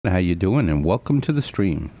How you doing? And welcome to the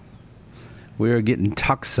stream. We are getting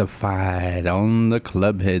toxified on the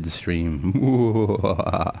Clubhead stream.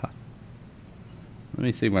 Let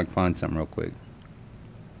me see if I can find something real quick.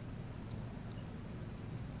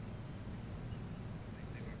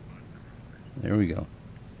 There we go.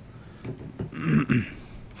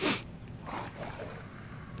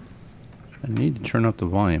 I need to turn up the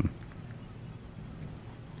volume.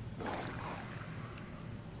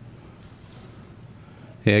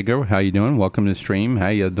 Hey Edgar, how you doing? Welcome to the stream. How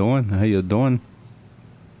you doing? How you doing?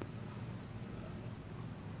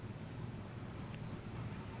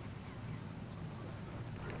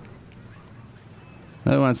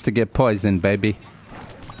 Who wants to get poisoned, baby?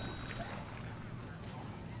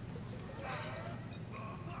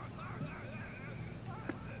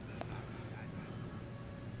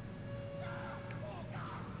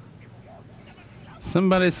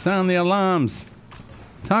 Somebody sound the alarms.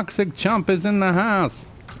 Toxic Chump is in the house.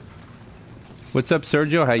 What's up,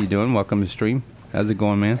 Sergio? How you doing? Welcome to the stream. How's it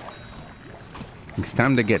going, man? It's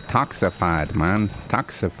time to get toxified, man.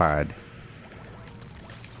 Toxified.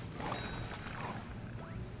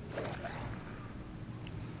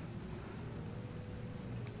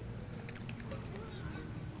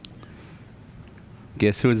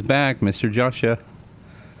 Guess who is back? Mr. Joshua.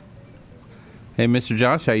 Hey, Mr.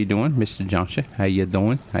 Josh, how you doing? Mr. Joshua, how you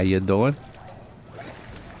doing? How you doing?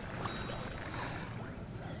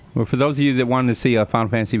 Well, for those of you that wanted to see Final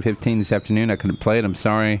Fantasy 15 this afternoon, I couldn't play it. I'm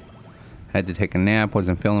sorry. Had to take a nap.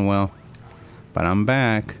 Wasn't feeling well. But I'm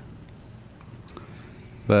back.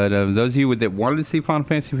 But those of you that wanted to see Final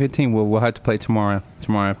Fantasy 15, we'll have to play tomorrow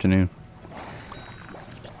afternoon.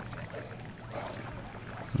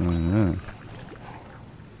 Alright.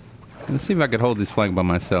 Let's see if I could hold this flag by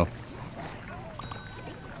myself.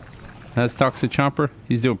 That's Toxic Chomper.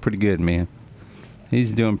 He's doing pretty good, man.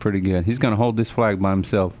 He's doing pretty good. He's going to hold this flag by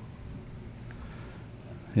himself.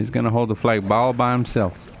 He's going to hold the flag all by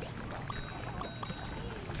himself.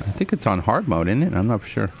 I think it's on hard mode, isn't it? I'm not for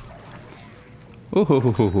sure.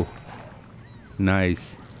 Ooh,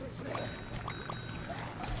 nice.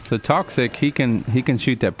 So Toxic, he can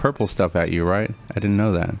shoot that purple stuff at you, right? I didn't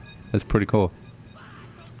know that. That's pretty cool.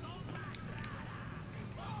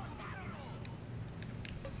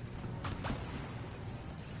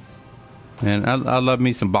 Man, I love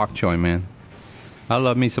me some bok choy, man. I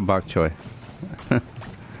love me some bok choy.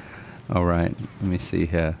 All right, let me see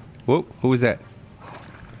here. Whoa, who was that?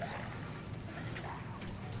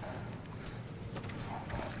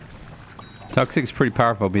 Toxic's pretty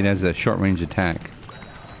powerful, but he has a short-range attack.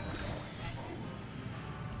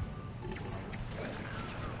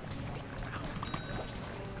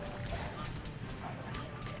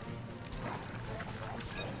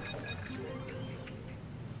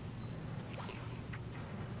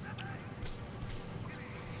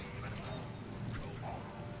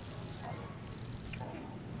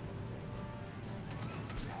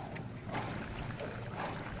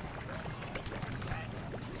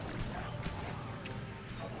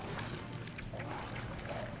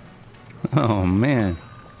 Oh, man.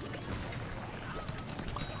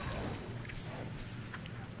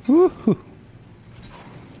 Woo-hoo.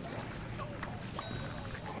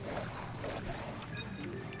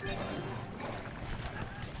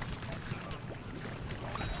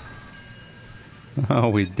 Oh,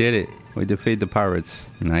 we did it. We defeated the pirates.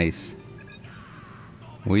 Nice.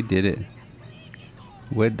 We did it.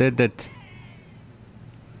 We did it.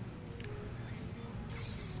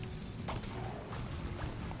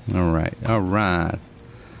 Alright, alright.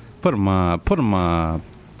 Put him up, put him up.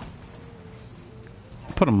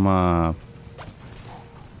 Put him up.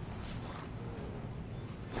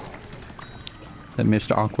 Is that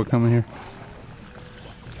Mr. Aqua coming here?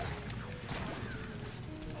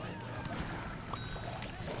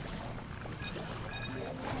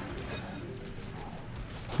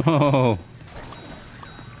 Oh.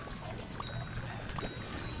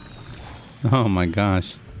 Oh my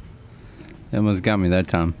gosh. It almost got me that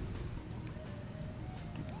time.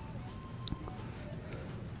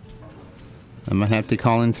 I might have to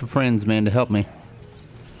call in some friends, man, to help me.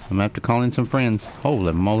 I'm gonna have to call in some friends.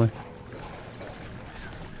 Holy moly.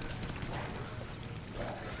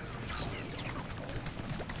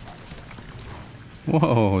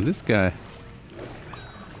 Whoa, this guy's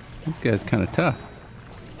kind of tough.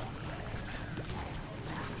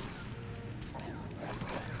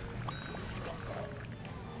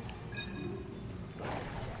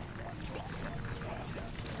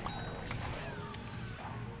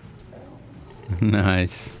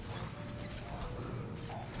 Nice.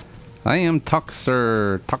 I am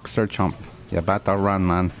Toxer Chomp. You better run,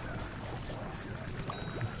 man.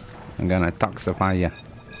 I'm gonna toxify you.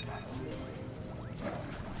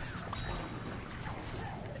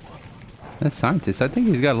 That scientist, I think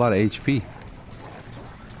he's got a lot of HP.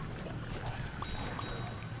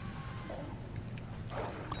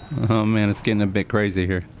 Oh man, it's getting a bit crazy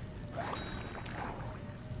here.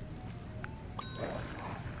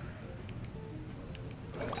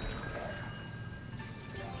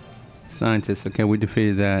 Scientist, okay, we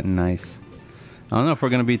defeated that. Nice. I don't know if we're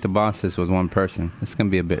gonna beat the bosses with one person. It's gonna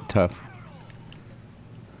be a bit tough.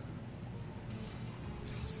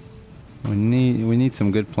 We need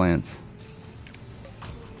some good plants.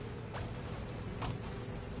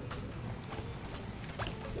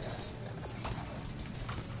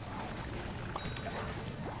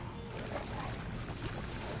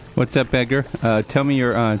 What's up, Edgar? Tell me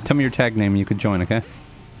your tag name and you could join, okay?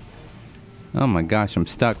 Oh my gosh, I'm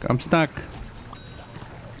stuck. I'm stuck.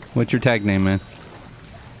 What's your tag name, man?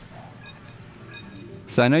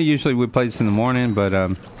 So I know usually we play this in the morning,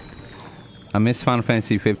 but I missed Final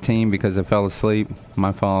Fantasy 15 because I fell asleep.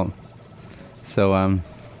 My fault. So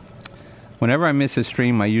whenever I miss a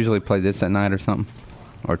stream, I usually play this at night or something,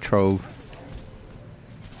 or Trove.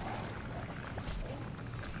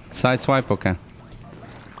 Sideswipe, okay.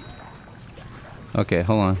 Okay,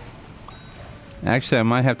 hold on. Actually, I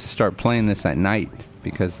might have to start playing this at night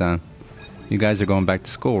because you guys are going back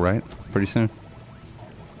to school, right? Pretty soon.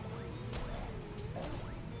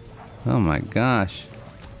 Oh my gosh.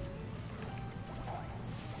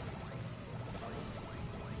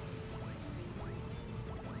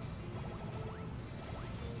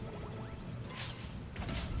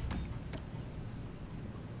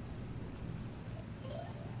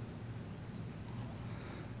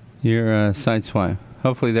 Your sideswipe.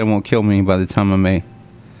 Hopefully that won't kill me by the time I may.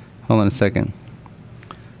 Hold on a second.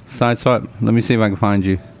 Sideswipe. Let me see if I can find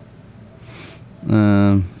you.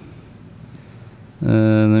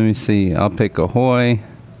 Let me see. I'll pick Ahoy.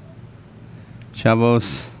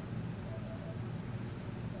 Chavos.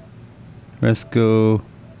 Resco.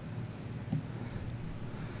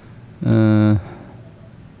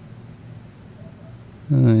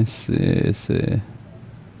 Let's see.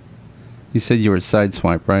 You said you were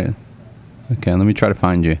sideswipe, right? Okay, let me try to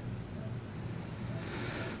find you.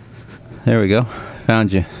 There we go.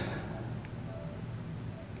 Found you.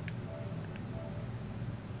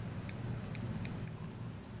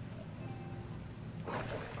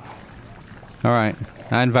 Alright.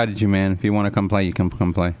 I invited you, man. If you want to come play, you can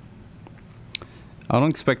come play. I don't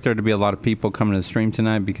expect there to be a lot of people coming to the stream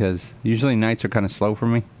tonight because usually nights are kind of slow for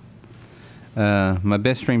me. My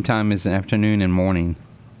best stream time is in afternoon and morning.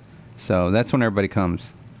 So that's when everybody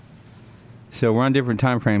comes. So we're on different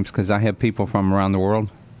time frames because I have people from around the world.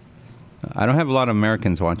 I don't have a lot of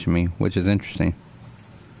Americans watching me, which is interesting.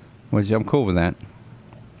 Which I'm cool with that.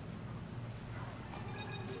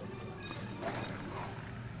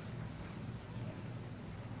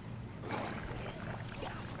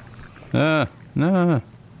 No.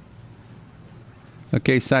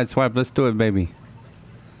 Okay, sideswipe, let's do it, baby.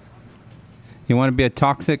 You want to be a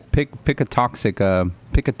toxic? Pick a toxic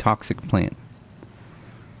plant.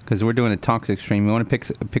 Because we're doing a toxic stream. You want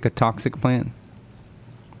to pick a toxic plant?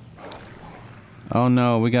 Oh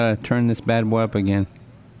no, we gotta turn this bad boy up again.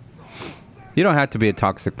 You don't have to be a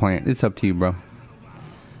toxic plant. It's up to you, bro.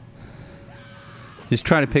 Just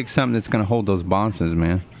try to pick something that's gonna hold those bosses,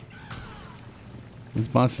 man. These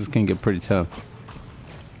bosses can get pretty tough.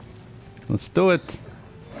 Let's do it.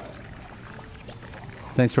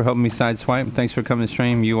 Thanks for helping me sideswipe. Thanks for coming to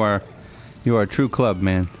stream. You are a true club,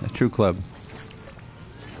 man. A true club.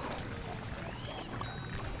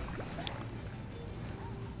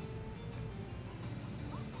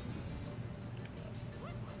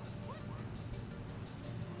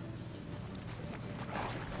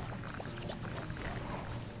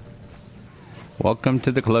 Welcome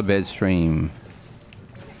to the Club Ed stream.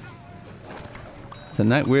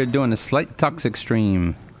 Tonight we're doing a slight toxic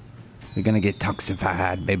stream. We're gonna get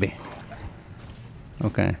toxified, baby.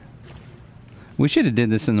 Okay. We should have did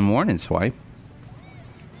this in the morning, Swipe.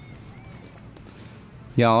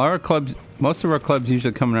 Yeah, our clubs, most of our clubs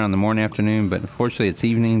usually come around the morning, afternoon, but unfortunately it's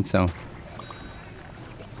evening, so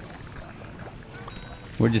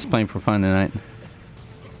we're just playing for fun tonight.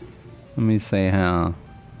 Let me say how.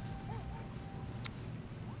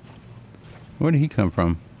 Where did he come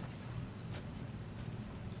from?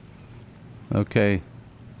 Okay.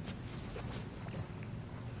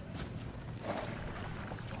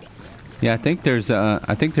 Yeah, I think there's a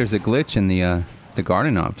glitch in the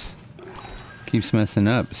garden ops. Keeps messing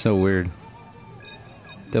up. So weird.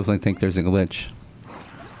 Definitely think there's a glitch.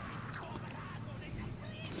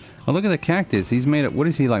 Oh, look at the cactus. He's made of, what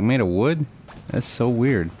is he, like made of wood? That's so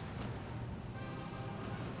weird.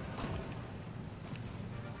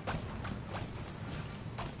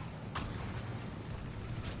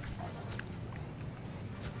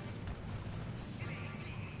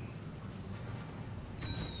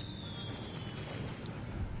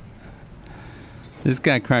 This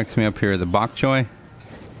guy cracks me up here, the bok choy.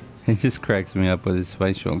 He just cracks me up with his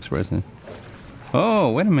facial expression.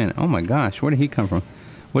 Oh, wait a minute. Oh my gosh, where did he come from?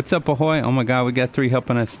 What's up, Ahoy? Oh my god, we got 3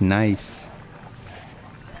 helping us. Nice.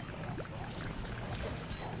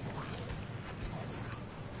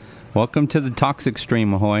 Welcome to the toxic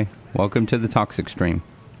stream, Ahoy. Welcome to the toxic stream.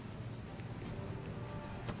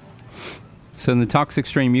 So in the toxic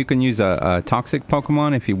stream, you can use a toxic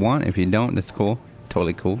Pokemon if you want. If you don't, that's cool.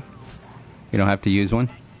 Totally cool. You don't have to use one.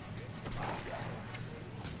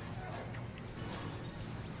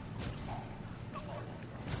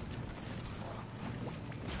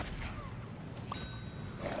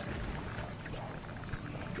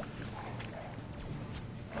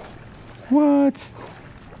 What?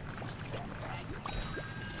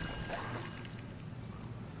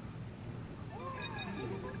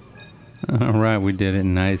 Alright, we did it.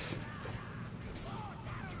 Nice.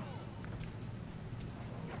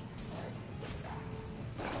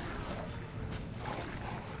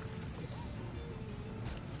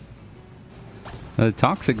 The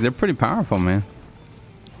toxic, they're pretty powerful, man.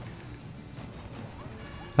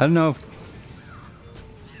 I don't know if...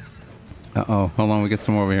 Uh-oh, hold on, we get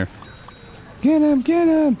some more over here. Get him, get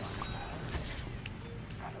him!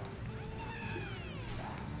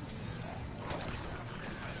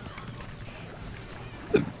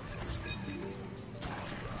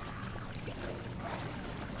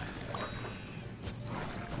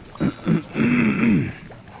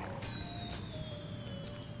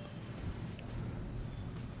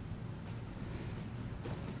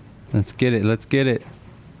 Let's get it, let's get it.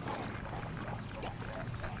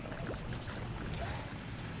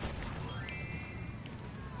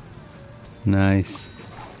 Nice.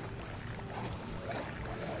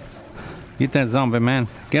 Get that zombie, man.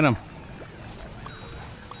 Get him.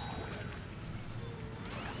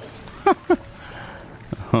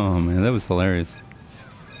 Oh man, that was hilarious.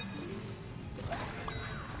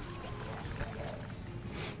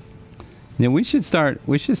 Yeah, we should start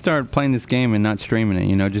playing this game and not streaming it,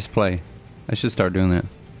 you know, just play. I should start doing that.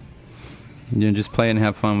 You know, just play and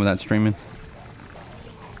have fun without streaming.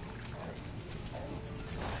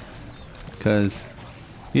 Because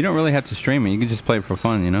you don't really have to stream it. You can just play it for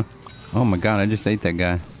fun, you know? Oh my god, I just ate that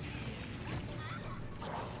guy.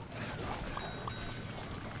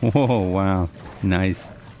 Whoa, wow. Nice.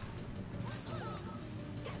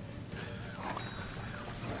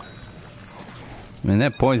 Man,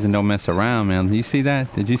 that poison don't mess around, man. You see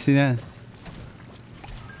that? Did you see that?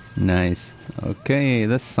 Nice. Okay,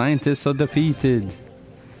 the scientists are defeated.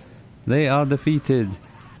 They are defeated.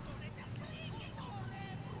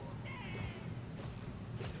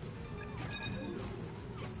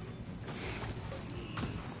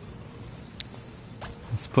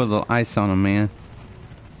 Let's put a little ice on them, man.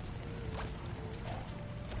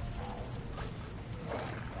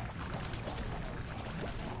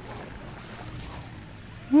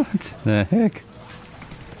 What the heck?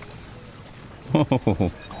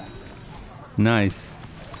 Oh, nice.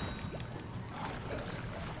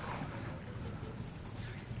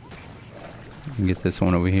 Get this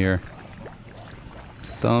one over here.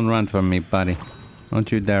 Don't run from me, buddy.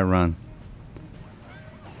 Don't you dare run.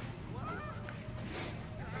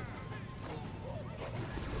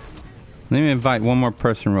 Let me invite one more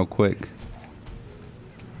person real quick.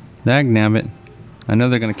 Dagnabbit. I know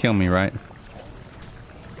they're gonna kill me, right?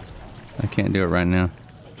 I can't do it right now.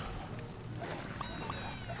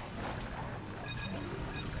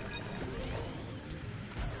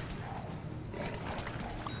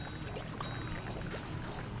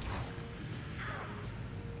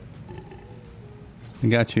 I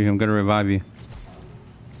got you. I'm gonna revive you.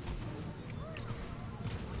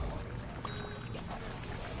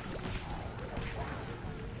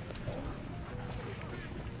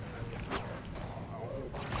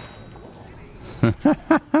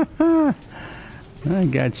 I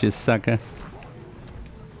got you, sucker.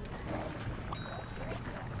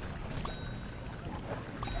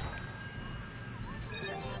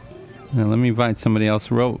 Now let me invite somebody else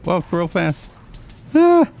real fast.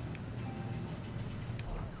 Ah!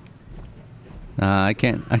 I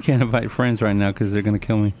can't invite friends right now because they're gonna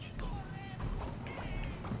kill me.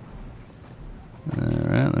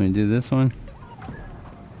 Alright, let me do this one.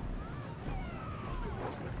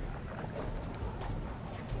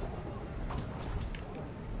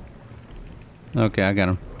 Okay, I got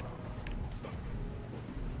him.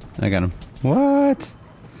 I got him. What?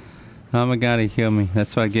 Oh my god, he killed me.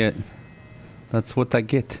 That's what I get. That's what I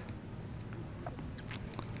get.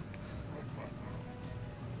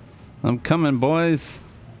 I'm coming, boys.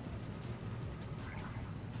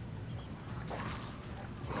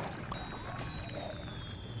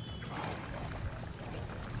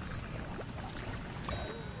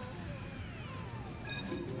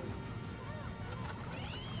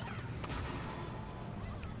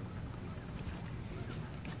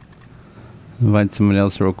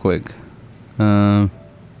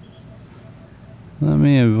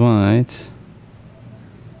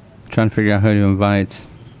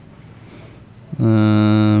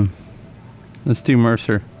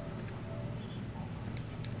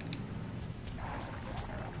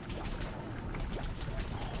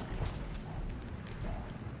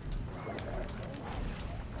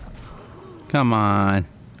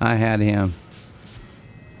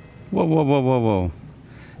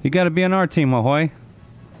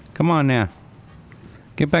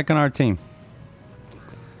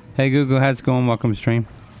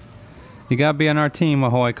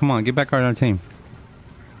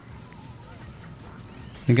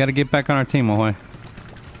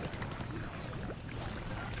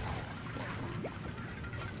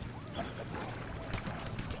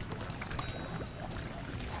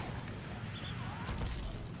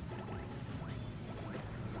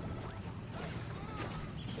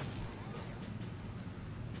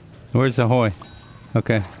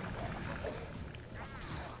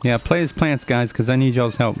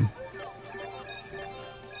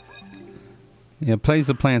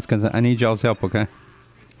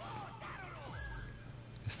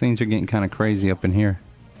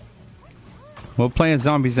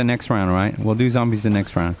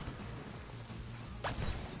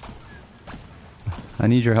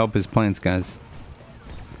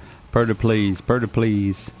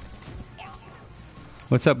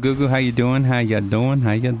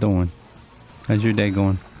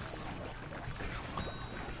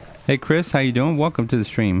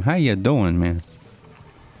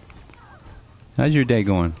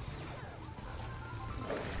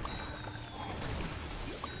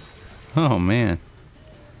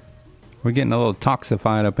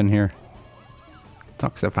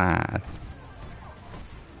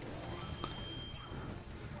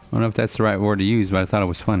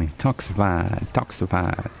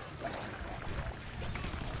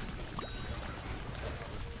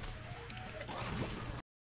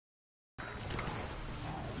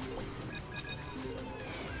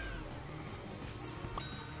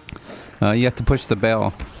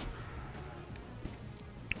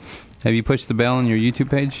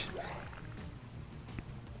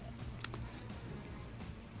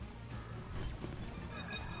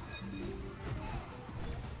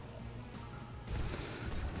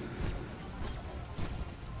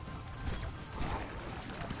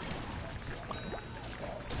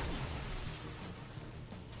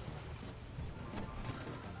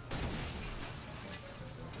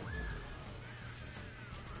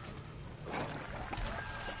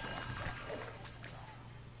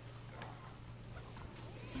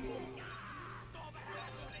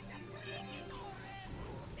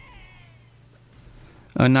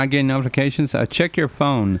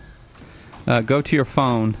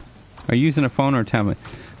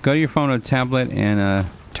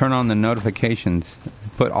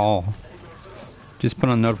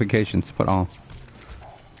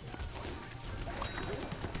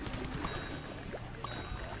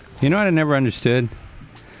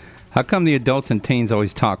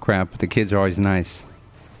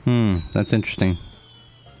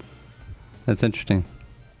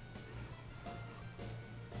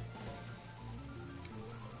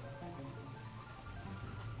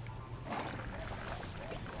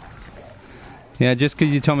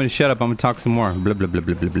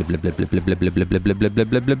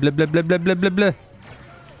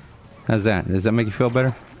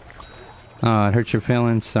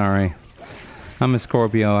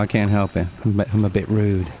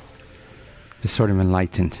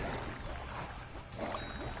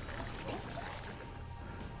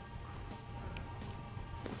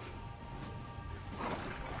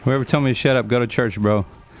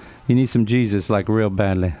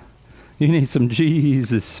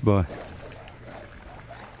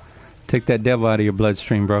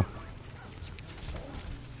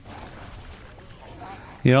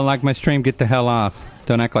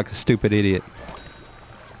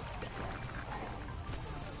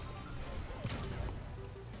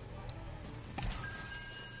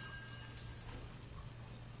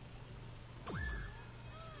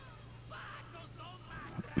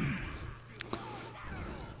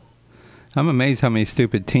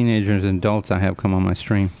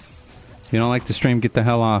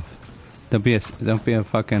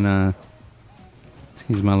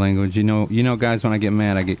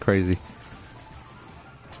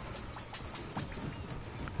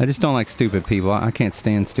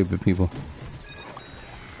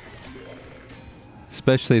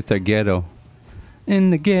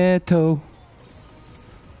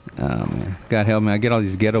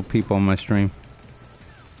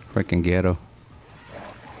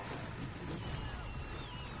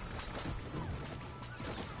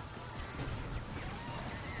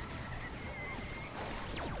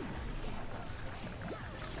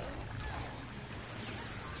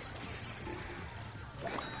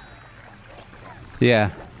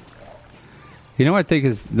 Yeah. You know what I think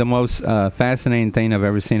is the most fascinating thing I've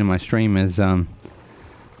ever seen in my stream is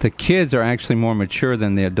the kids are actually more mature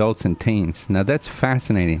than the adults and teens. Now that's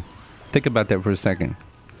fascinating. Think about that for a second.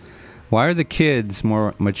 Why are the kids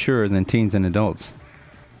more mature than teens and adults?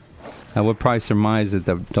 I would probably surmise that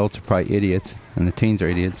the adults are probably idiots and the teens are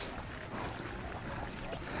idiots.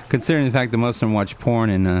 Considering the fact that most of them watch porn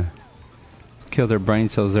and kill their brain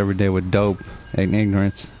cells every day with dope and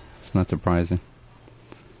ignorance, it's not surprising.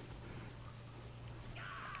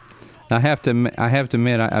 I have to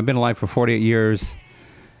admit, I've been alive for 48 years,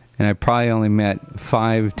 and I probably only met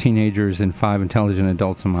 5 teenagers and 5 intelligent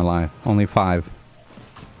adults in my life. Only 5.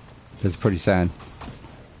 That's pretty sad.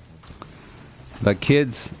 But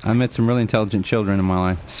kids, I met some really intelligent children in my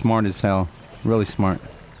life. Smart as hell. Really smart.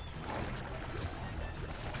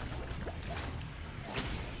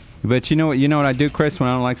 But you know what I do, Chris? When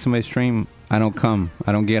I don't like somebody's stream, I don't come.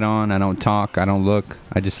 I don't get on. I don't talk. I don't look.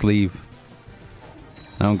 I just leave.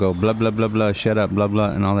 I don't go blah, blah, blah, blah, shut up, blah,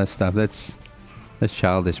 blah, and all that stuff. That's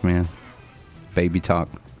childish, man. Baby talk.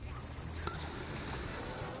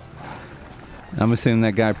 I'm assuming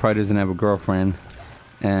that guy probably doesn't have a girlfriend.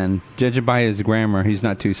 And judging by his grammar, he's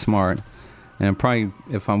not too smart. And probably,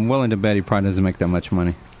 if I'm willing to bet, he probably doesn't make that much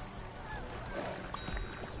money.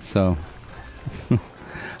 So,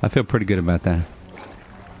 I feel pretty good about that.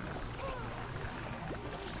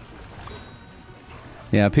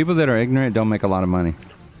 Yeah, people that are ignorant don't make a lot of money.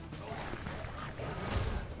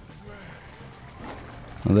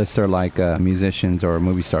 Unless they're like musicians or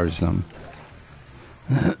movie stars or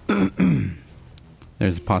something.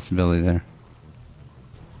 There's a possibility there.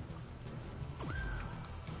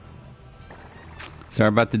 Sorry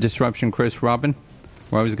about the disruption, Chris Robin.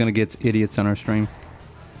 We're always going to get idiots on our stream.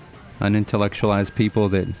 Unintellectualized people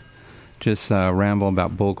that just ramble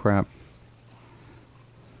about bullcrap.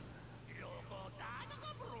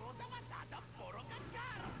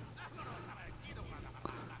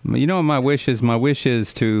 You know what my wish is? My wish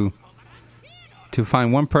is to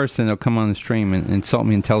find one person that'll come on the stream and insult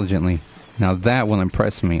me intelligently. Now that will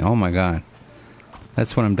impress me. Oh my God.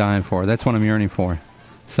 That's what I'm dying for. That's what I'm yearning for.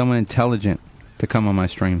 Someone intelligent to come on my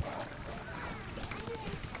stream.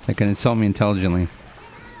 That can insult me intelligently.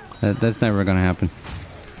 That's never going to happen.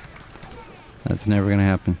 That's never going to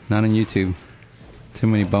happen. Not on YouTube. Too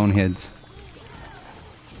many boneheads.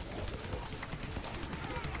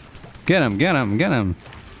 Get him, get him, get him.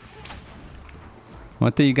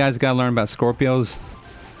 One thing you guys got to learn about Scorpios,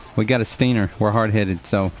 we got a steener. We're hard-headed,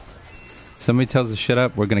 so somebody tells us shut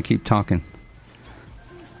up, we're going to keep talking.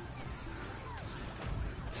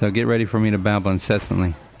 So get ready for me to babble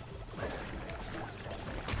incessantly.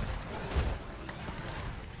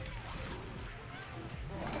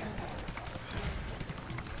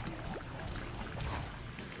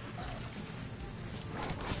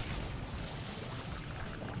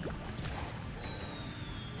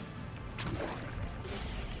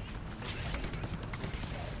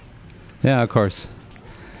 Yeah, of course.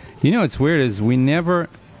 You know what's weird is we never...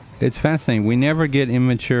 It's fascinating. We never get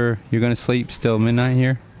immature. You're going to sleep still midnight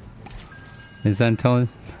here? Is that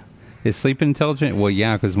intelligent? Is sleep intelligent? Well,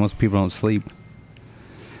 yeah, because most people don't sleep.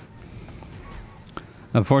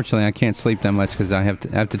 Unfortunately, I can't sleep that much because I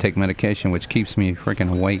have to take medication, which keeps me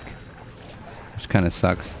freaking awake. Which kind of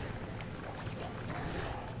sucks.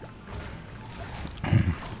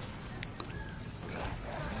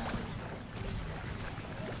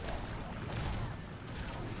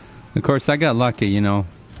 Of course, I got lucky, you know.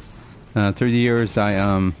 Through the years,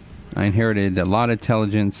 I inherited a lot of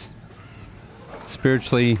intelligence,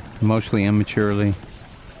 spiritually, emotionally, and maturely,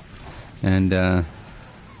 and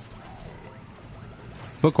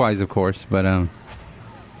book-wise, of course. But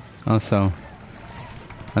also,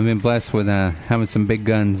 I've been blessed with having some big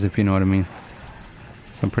guns, if you know what I mean.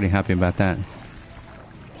 So I'm pretty happy about that.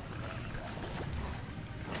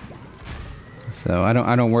 So I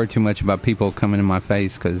don't worry too much about people coming in my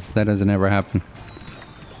face because that doesn't ever happen.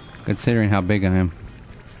 Considering how big I am.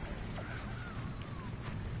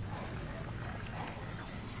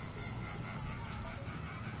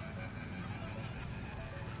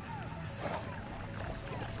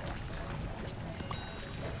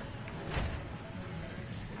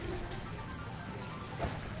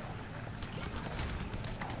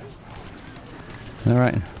 All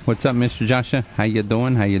right, what's up, Mr. Joshua? How you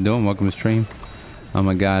doing? How you doing? Welcome to the stream. Oh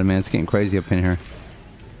my God, man, it's getting crazy up in here.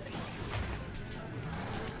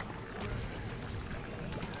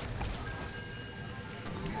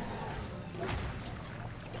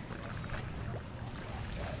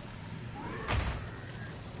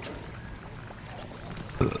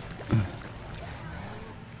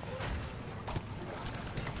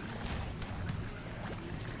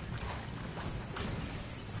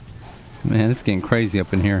 Man, it's getting crazy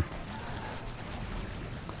up in here.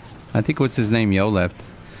 I think what's his name? Yo left.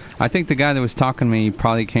 I think the guy that was talking to me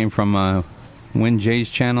probably came from Win Jay's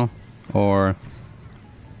channel or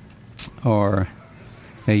a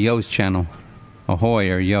Yo's channel. Ahoy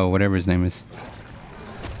or Yo, whatever his name is.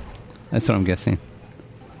 That's what I'm guessing.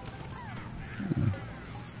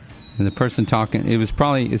 And the person talking, it's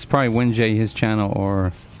probably Win Jay, his channel,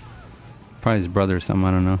 or probably his brother or something,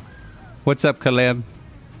 I don't know. What's up, Caleb?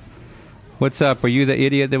 What's up? Are you the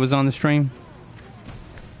idiot that was on the stream?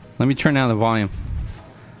 Let me turn down the volume.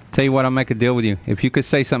 Tell you what, I'll make a deal with you. If you could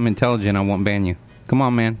say something intelligent, I won't ban you. Come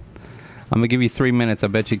on, man. I'm going to give you 3 minutes. I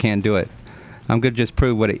bet you can't do it. I'm going to just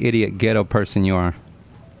prove what an idiot ghetto person you are.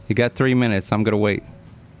 You got 3 minutes. I'm going to wait.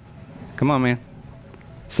 Come on, man.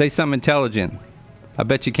 Say something intelligent. I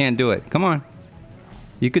bet you can't do it. Come on.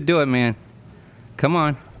 You could do it, man. Come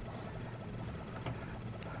on.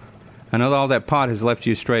 I know all that pot has left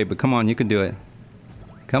you astray, but come on, you can do it.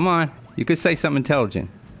 Come on. You could say something intelligent.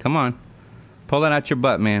 Come on. Pull that out your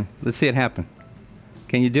butt, man. Let's see it happen.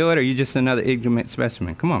 Can you do it, or are you just another ignorant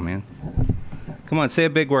specimen? Come on, man. Come on, say a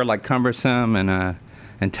big word like cumbersome and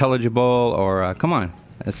intelligible, or come on.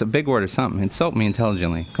 That's a big word or something. Insult me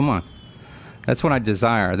intelligently. Come on. That's what I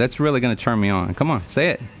desire. That's really going to turn me on. Come on, say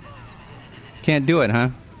it. Can't do it, huh?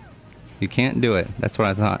 You can't do it. That's what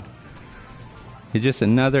I thought. You're just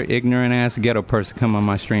another ignorant-ass ghetto person come on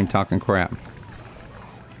my stream talking crap.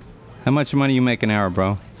 How much money you make an hour,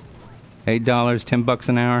 bro? $8, $10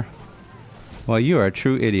 an hour? Well, you are a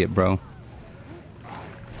true idiot, bro.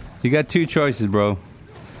 You got two choices, bro.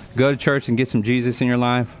 Go to church and get some Jesus in your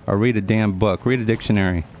life, or read a damn book. Read a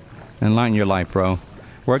dictionary. Enlighten your life, bro.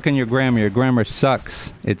 Work on your grammar. Your grammar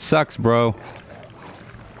sucks. It sucks, bro.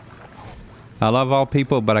 I love all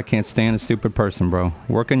people, but I can't stand a stupid person, bro.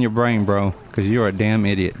 Work on your brain, bro, because you're a damn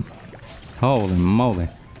idiot. Holy moly.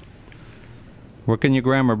 Work on your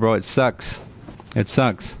grammar, bro. It sucks. It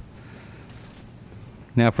sucks.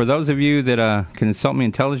 Now, for those of you that can insult me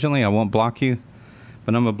intelligently, I won't block you.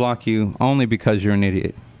 But I'm going to block you only because you're an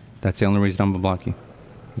idiot. That's the only reason I'm going to block you.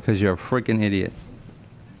 Because you're a freaking idiot.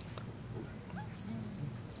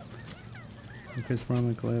 Because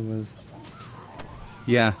was...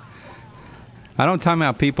 Yeah. I don't time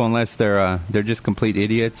out people unless they're just complete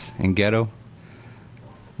idiots and ghetto.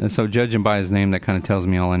 And so judging by his name, that kind of tells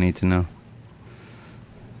me all I need to know.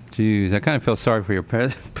 Jeez, I kind of feel sorry for your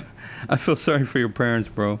parents. I feel sorry for your parents,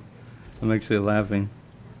 bro. I'm actually laughing.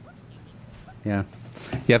 Yeah.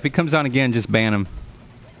 Yeah, if he comes on again, just ban him.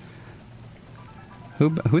 Who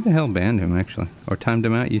the hell banned him, actually? Or timed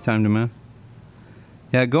him out? You timed him out?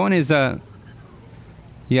 Yeah, go on his...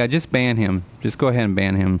 Yeah, just ban him. Just go ahead and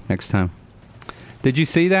ban him next time. Did you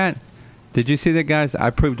see that? Did you see that, guys? I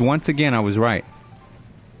proved once again I was right.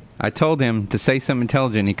 I told him to say something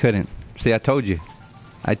intelligent. He couldn't. See, I told you.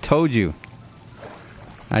 I told you.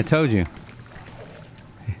 I told you.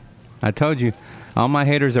 I told you. All my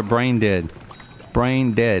haters are brain dead.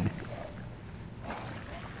 Brain dead.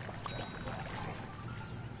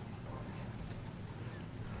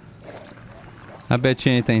 I bet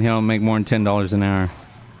you anything he'll make more than $10 an hour.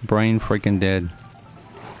 Brain freaking dead.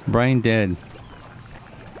 Brain dead.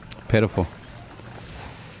 Pitiful.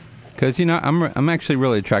 Because, you know, I'm actually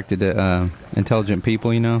really attracted to intelligent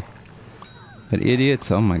people, you know. But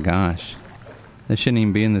idiots, oh my gosh. They shouldn't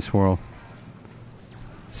even be in this world.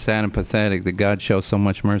 Sad and pathetic that God shows so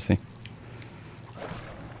much mercy.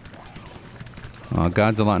 Oh,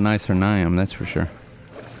 God's a lot nicer than I am, that's for sure.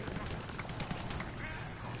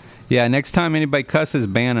 Yeah, next time anybody cusses,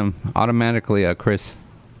 ban them automatically, Chris.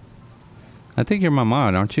 I think you're my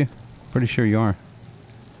mod, aren't you? Pretty sure you are.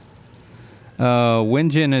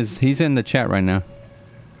 Winjin he's in the chat right now.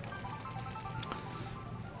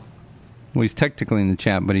 Well, he's technically in the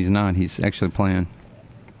chat, but he's not. He's actually playing.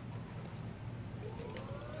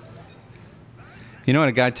 You know what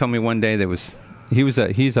a guy told me one day that was...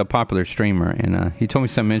 He's a popular streamer, and he told me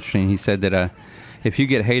something interesting. He said that if you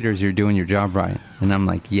get haters, you're doing your job right. And I'm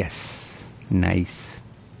like, yes. Nice.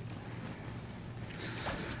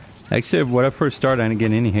 Actually, when I first started, I didn't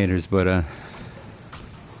get any haters, but...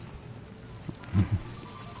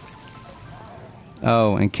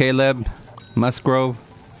 Oh, and Caleb Musgrove,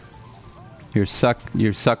 you're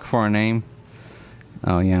suck for a name.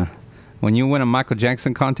 Oh yeah, when you win a Michael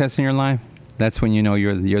Jackson contest in your life, that's when you know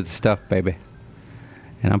you're the stuff, baby.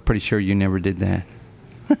 And I'm pretty sure you never did that.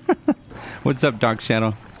 What's up, Dark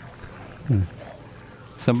Shadow?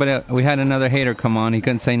 We had another hater come on. He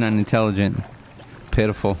couldn't say nothing intelligent.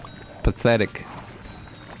 Pitiful, pathetic.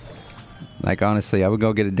 Like honestly, I would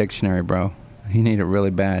go get a dictionary, bro. You need it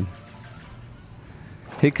really bad.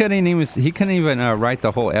 He couldn't even write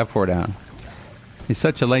the whole F word out. He's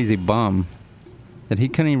such a lazy bum that he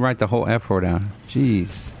couldn't even write the whole F word out.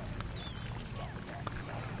 Jeez.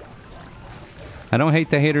 I don't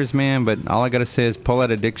hate the haters, man, but all I gotta say is pull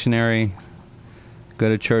out a dictionary, go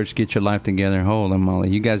to church, get your life together. Holy moly,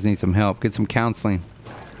 you guys need some help. Get some counseling.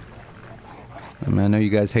 I mean, I know you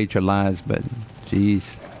guys hate your lives, but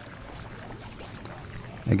jeez.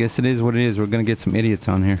 I guess it is what it is. We're gonna get some idiots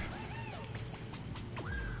on here.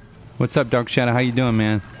 What's up, Dark Shadow? How you doing,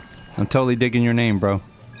 man? I'm totally digging your name, bro.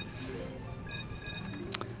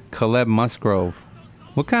 Caleb Musgrove.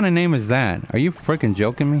 What kind of name is that? Are you freaking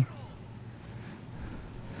joking me?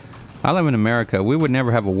 I live in America. We would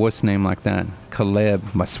never have a wuss name like that.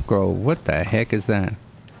 Caleb Musgrove. What the heck is that?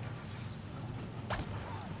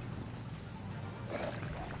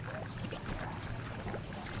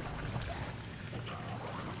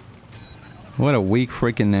 What a weak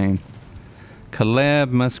freaking name. Caleb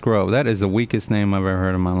Musgrove. That is the weakest name I've ever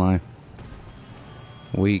heard in my life.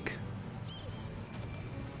 Weak.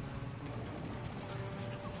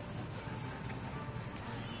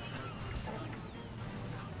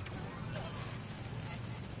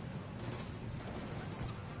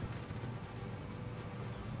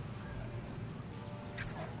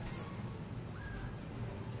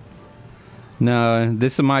 No,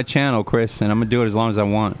 this is my channel, Chris, and I'm going to do it as long as I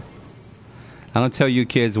want. I don't tell you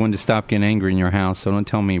kids when to stop getting angry in your house, so don't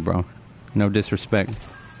tell me, bro. No disrespect.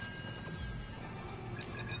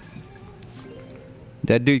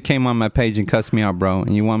 That dude came on my page and cussed me out, bro,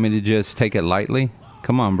 and you want me to just take it lightly?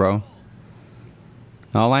 Come on, bro.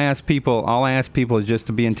 All I ask people is just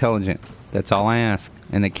to be intelligent. That's all I ask,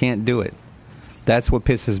 and they can't do it. That's what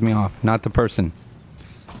pisses me off, not the person.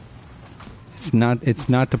 It's not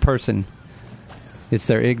the person. It's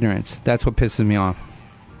their ignorance. That's what pisses me off.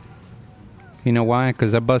 You know why?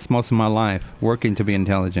 Because I bust most of my life working to be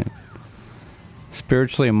intelligent.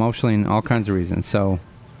 Spiritually, emotionally, and all kinds of reasons. So,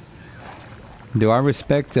 do I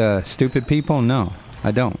respect stupid people? No,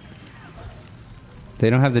 I don't.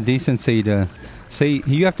 They don't have the decency to... See,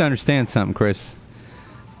 you have to understand something, Chris.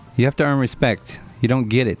 You have to earn respect. You don't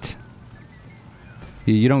get it.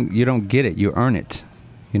 You don't get it. You earn it.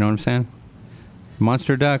 You know what I'm saying?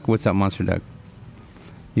 Monster Duck? What's up, Monster Duck?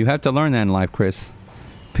 You have to learn that in life, Chris.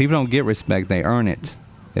 People don't get respect, they earn it.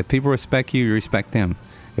 If people respect you, you respect them.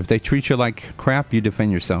 If they treat you like crap, you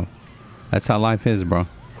defend yourself. That's how life is, bro.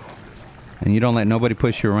 And you don't let nobody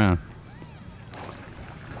push you around.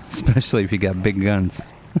 Especially if you got big guns.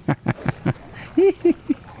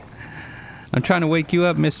 I'm trying to wake you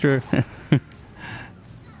up, mister.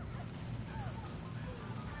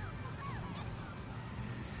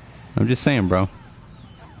 I'm just saying, bro.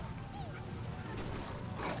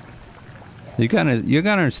 You gotta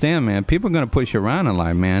understand, man. People are gonna push you around in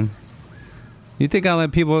life, man. You think I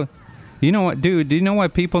let people... You know what, dude? Do you know why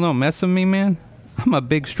people don't mess with me, man? I'm a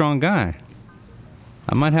big, strong guy.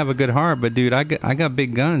 I might have a good heart, but dude, I got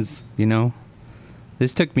big guns. You know,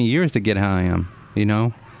 this took me years to get how I am. You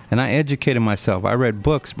know, and I educated myself. I read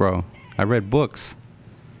books, bro. I read books.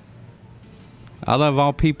 I love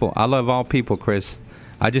all people. I love all people, Chris.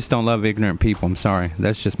 I just don't love ignorant people. I'm sorry.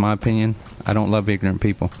 That's just my opinion. I don't love ignorant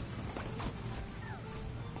people.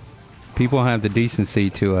 People have the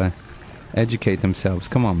decency to educate themselves.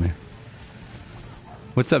 Come on, man.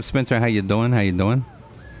 What's up, Spencer? How you doing? How you doing?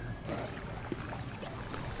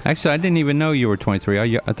 Actually, I didn't even know you were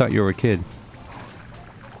 23. I thought you were a kid.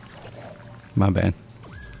 My bad.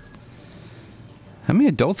 How many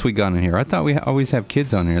adults we got in here? I thought we always have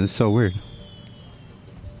kids on here. That's so weird.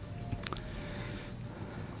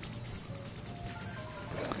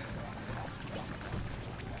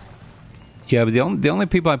 Yeah, but the only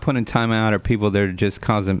people I put in timeout are people that are just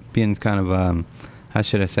being kind of, how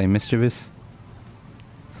should I say, mischievous.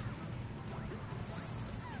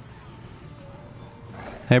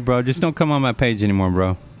 Hey, bro, just don't come on my page anymore,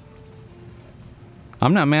 bro.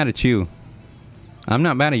 I'm not mad at you. I'm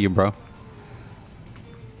not mad at you, bro.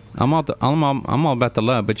 I'm all about the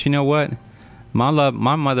love, but you know what? My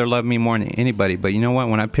mother loved me more than anybody, but you know what?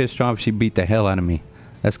 When I pissed her off, she beat the hell out of me.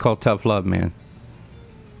 That's called tough love, man.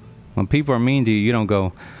 When people are mean to you, you don't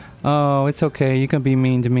go, oh, it's okay, you can be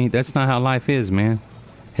mean to me. That's not how life is, man.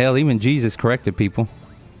 Hell, even Jesus corrected people.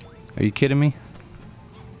 Are you kidding me?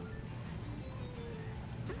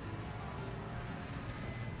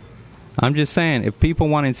 I'm just saying, if people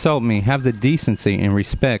want to insult me, have the decency and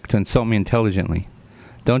respect to insult me intelligently.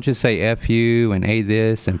 Don't just say F you and A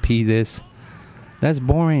this and P this. That's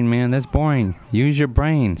boring, man. That's boring. Use your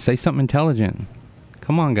brain. Say something intelligent.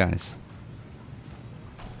 Come on, guys.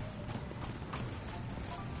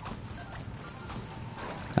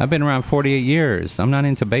 I've been around 48 years. I'm not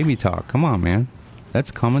into baby talk. Come on, man. That's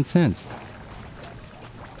common sense.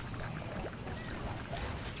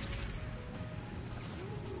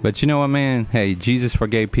 But you know what, man? Hey, Jesus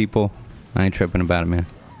forgave people. I ain't tripping about it, man.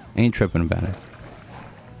 Ain't tripping about it.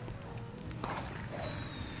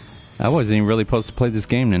 I wasn't even really supposed to play this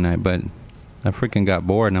game tonight, but I freaking got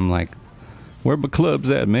bored, and I'm like, where my clubs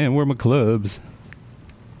at, man? Where my clubs?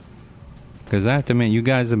 Because I have to admit, you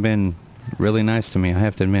guys have been really nice to me. I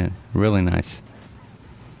have to admit, really nice.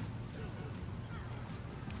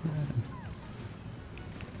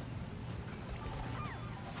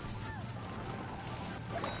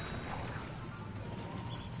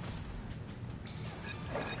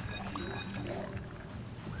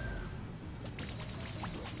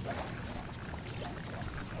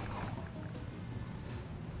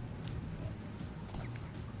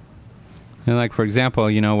 And like, for example,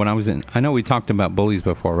 you know, when I was in, I know we talked about bullies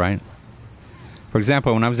before, right? For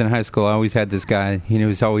example, when I was in high school, I always had this guy, he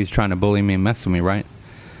was always trying to bully me and mess with me, right?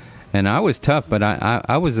 And I was tough, but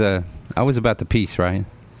I was about the peace, right?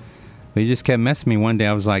 But he just kept messing with me. One day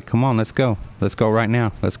I was like, come on, let's go. Let's go right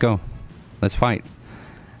now. Let's go. Let's fight.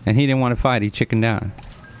 And he didn't want to fight. He chickened out.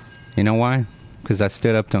 You know why? Because I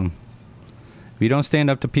stood up to him. If you don't stand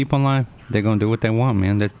up to people in life, they're going to do what they want,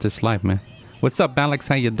 man. That's just life, man. What's up, Alex?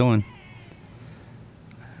 How you doing?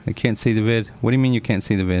 I can't see the vid. What do you mean you can't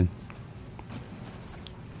see the vid?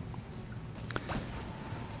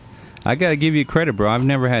 I gotta give you credit, bro. I've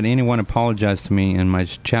never had anyone apologize to me in my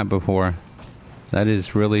chat before. That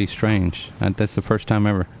is really strange. That's the first time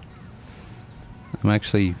ever. I'm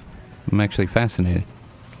actually fascinated.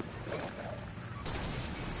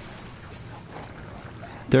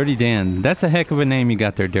 Dirty Dan. That's a heck of a name you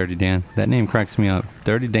got there, Dirty Dan. That name cracks me up.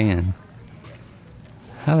 Dirty Dan.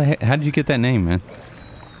 How did you get that name, man?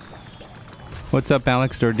 What's up,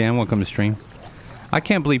 Alex? Dirty Dan, welcome to stream. I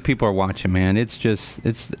can't believe people are watching, man. It's just,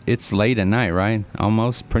 it's late at night, right?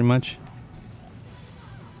 Almost, pretty much.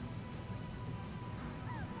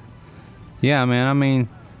 Yeah, man, I mean,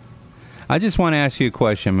 I just want to ask you a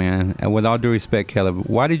question, man. And with all due respect, Caleb,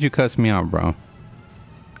 why did you cuss me out, bro?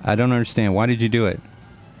 I don't understand. Why did you do it?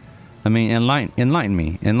 I mean, enlighten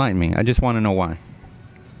me. I just want to know why.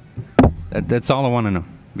 That's all I want to know.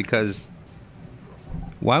 Because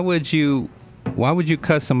why would you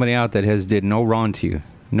cuss somebody out that has did no wrong to you?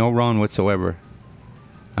 No wrong whatsoever.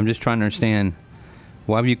 I'm just trying to understand,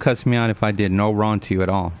 why would you cuss me out if I did no wrong to you at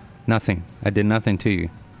all? Nothing. I did nothing to you.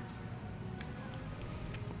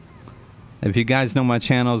 If you guys know my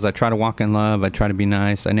channels, I try to walk in love. I try to be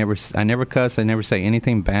nice. I never cuss. I never say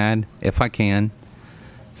anything bad if I can.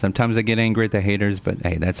 Sometimes I get angry at the haters, but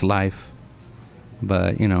hey, that's life.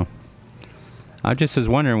 But, you know, I just was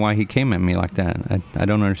wondering why he came at me like that. I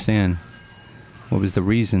don't understand. What was the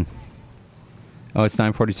reason? Oh, it's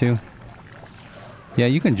 9:42? Yeah,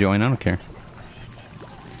 you can join. I don't care.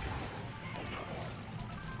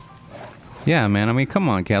 Yeah, man. I mean, come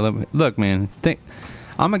on, Caleb. Look, man.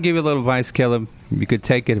 I'm going to give you a little advice, Caleb. You could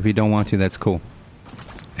take it. If you don't want to, that's cool.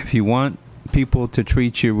 If you want people to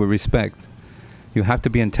treat you with respect, you have to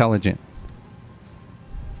be intelligent.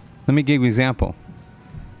 Let me give you an example.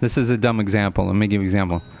 This is a dumb example. Let me give you an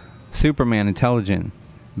example. Superman, intelligent.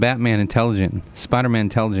 Batman, intelligent. Spider-Man,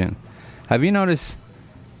 intelligent. Have you noticed,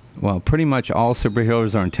 well, pretty much all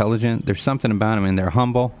superheroes are intelligent. There's something about them, and they're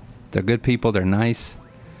humble. They're good people. They're nice.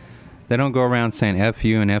 They don't go around saying F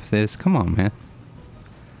you and F this. Come on, man.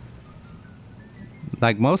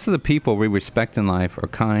 Like, most of the people we respect in life are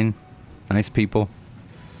kind, nice people.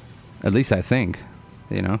 At least I think,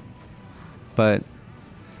 you know. But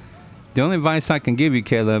the only advice I can give you,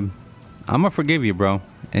 Caleb, I'm going to forgive you, bro.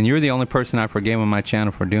 And you're the only person I forgave on my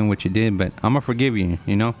channel for doing what you did, but I'm going to forgive you,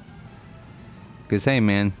 you know? Because, hey,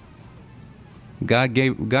 man, God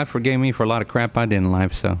forgave me for a lot of crap I did in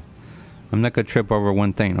life, so I'm not going to trip over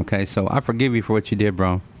one thing, okay? So I forgive you for what you did,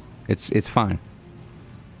 bro. It's fine.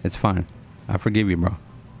 It's fine. I forgive you, bro.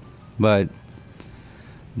 But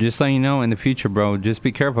just so you know, in the future, bro, just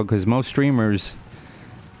be careful, because most streamers,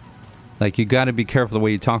 like, you got to be careful the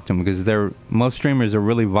way you talk to them, because most streamers are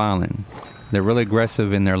really violent. They're really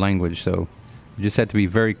aggressive in their language, so you just have to be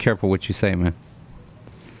very careful what you say, man.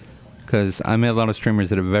 Because I met a lot of streamers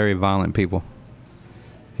that are very violent people.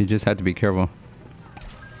 You just have to be careful.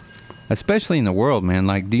 Especially in the world, man.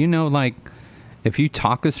 Like, do you know, like, if you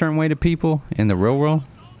talk a certain way to people in the real world,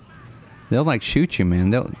 they'll, like, shoot you, man.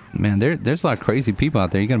 There's a lot of crazy people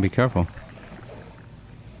out there. You got to be careful.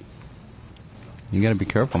 You got to be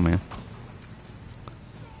careful, man.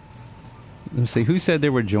 Let's see. Who said they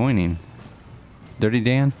were joining? Dirty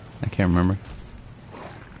Dan? I can't remember.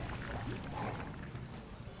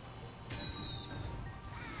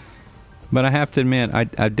 But I have to admit, I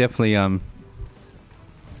definitely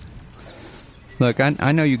look.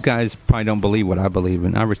 I know you guys probably don't believe what I believe,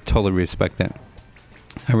 and I totally respect that.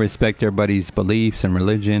 I respect everybody's beliefs and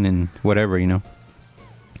religion and whatever, you know.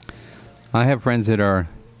 I have friends that are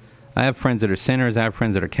sinners. I have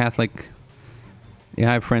friends that are Catholic. Yeah,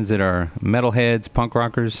 I have friends that are metalheads, punk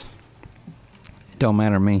rockers. It don't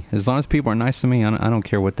matter to me. As long as people are nice to me, I don't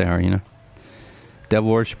care what they are, you know. Devil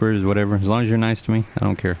worshippers, whatever. As long as you're nice to me, I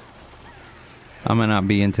don't care. I might not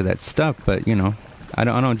be into that stuff, but, you know, I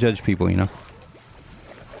don't judge people, you know.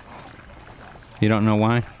 You don't know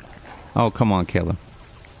why? Oh, come on, Caleb.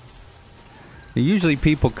 Usually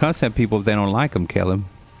people cuss at people if they don't like them, Caleb.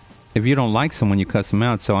 If you don't like someone, you cuss them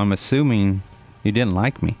out. So I'm assuming you didn't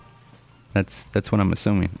like me. That's what I'm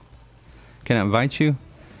assuming. Can I invite you?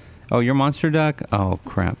 Oh, you're Monster Duck? Oh,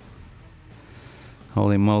 crap.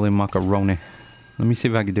 Holy moly macaroni. Let me see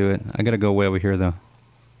if I can do it. I gotta go way over here, though.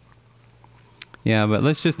 Yeah, but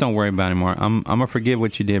let's just don't worry about it anymore. I'm gonna forgive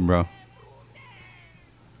what you did, bro.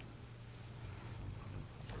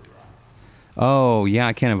 Oh, yeah,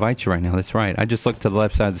 I can't invite you right now. That's right. I just looked to the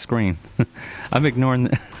left side of the screen. I'm ignoring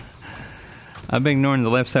the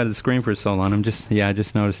left side of the screen for so long. I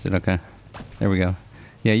just noticed it. Okay. There we go.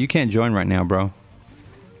 Yeah, you can't join right now, bro.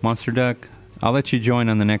 Monster Duck, I'll let you join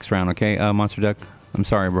on the next round, okay? Monster Duck, I'm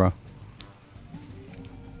sorry, bro.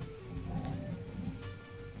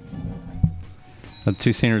 The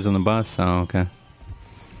two seniors on the bus? Oh, okay.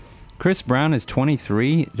 Chris Brown is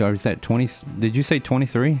 23? Or is that 20? Did you say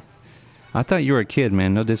 23? I thought you were a kid,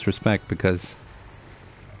 man. No disrespect, because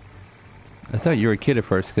I thought you were a kid at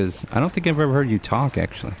first, because I don't think I've ever heard you talk,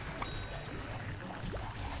 actually.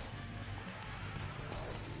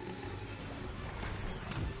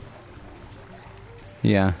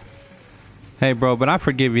 Yeah. Hey, bro, but I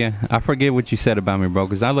forgive you. I forgive what you said about me, bro,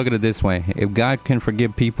 because I look at it this way. If God can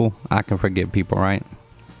forgive people, I can forgive people, right?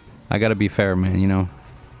 I got to be fair, man, you know?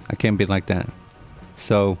 I can't be like that.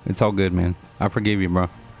 So, it's all good, man. I forgive you, bro.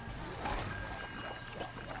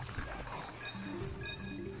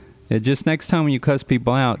 Yeah, just next time when you cuss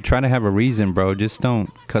people out, try to have a reason, bro. Just don't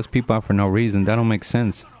cuss people out for no reason. That don't make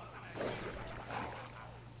sense.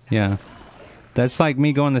 Yeah. That's like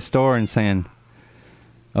me going to the store and saying,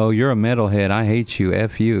 oh, you're a metalhead. I hate you.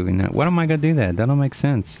 F you. And what am I going to do that? That don't make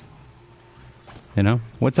sense. You know?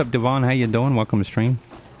 What's up, Devon? How you doing? Welcome to stream.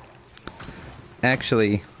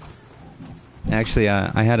 Actually, I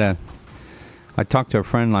talked to a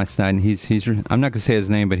friend last night, and he's I'm not going to say his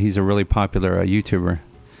name, but he's a really popular YouTuber.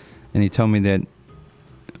 And he told me that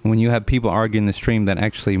when you have people argue in the stream, that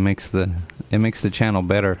actually makes the channel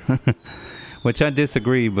better. Which I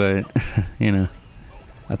disagree, but, you know,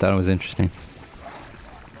 I thought it was interesting.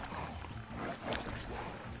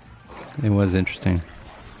 It was interesting.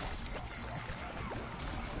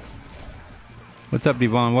 What's up,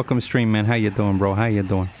 Devon? Welcome to stream, man. How you doing, bro? How you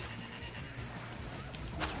doing?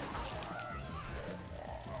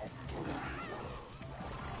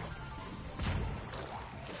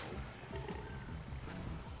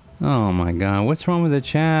 Oh, my God. What's wrong with the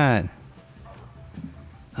chat?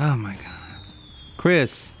 Oh, my God.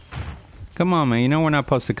 Chris, come on, man. You know we're not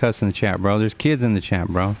supposed to cuss in the chat, bro. There's kids in the chat,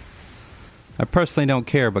 bro. I personally don't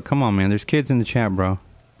care, but come on, man. There's kids in the chat, bro.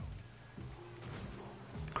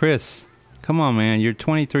 Chris, come on, man. You're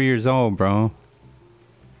 23 years old, bro.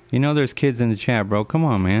 You know there's kids in the chat, bro. Come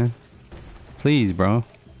on, man. Please, bro.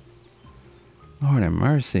 Lord have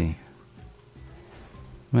mercy.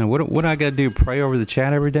 Man, what I gotta do? Pray over the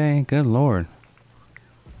chat every day? Good Lord.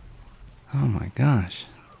 Oh, my gosh.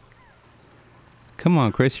 Come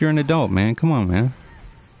on, Chris. You're an adult, man. Come on, man.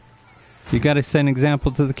 You gotta set an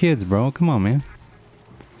example to the kids, bro. Come on, man.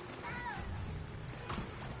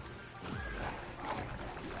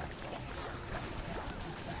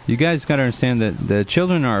 You guys gotta understand that the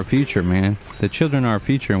children are our future, man. The children are our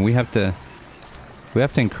future, and we have to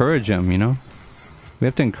encourage them, you know? We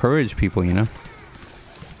have to encourage people, you know?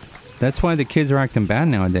 That's why the kids are acting bad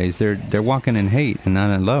nowadays. They're walking in hate and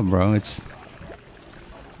not in love, bro. It's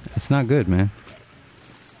not good, man.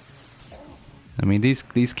 I mean, these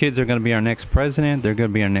kids are going to be our next president. They're going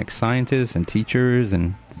to be our next scientists and teachers,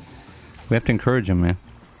 and we have to encourage them, man.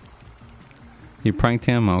 You pranked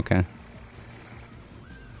him? Okay.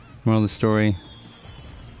 Moral of the story.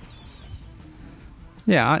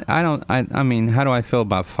 Yeah, I mean, how do I feel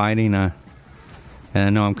about fighting? And I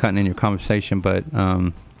know I'm cutting in your conversation, but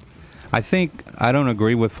I think I don't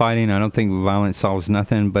agree with fighting. I don't think violence solves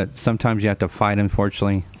nothing, but sometimes you have to fight,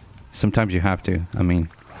 unfortunately. Sometimes you have to. I mean,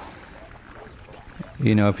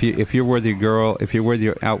 you know, if you're with your girl, if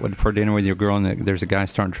you're out for dinner with your girl and there's a guy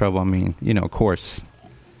starting trouble, I mean, you know, of course,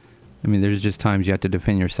 I mean, there's just times you have to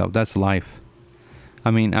defend yourself. That's life. I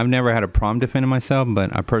mean, I've never had a problem defending myself,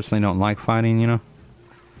 but I personally don't like fighting, you know?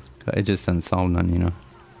 It just doesn't solve none, you know?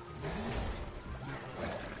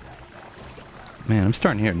 Man, I'm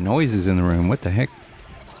starting to hear noises in the room. What the heck?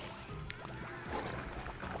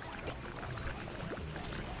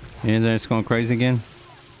 The internet's going crazy again?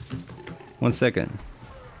 1 second.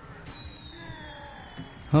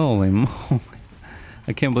 Holy moly.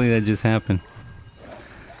 I can't believe that just happened.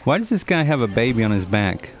 Why does this guy have a baby on his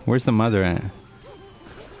back? Where's the mother at?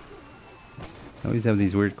 I always have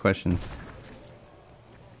these weird questions.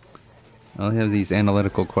 I always have these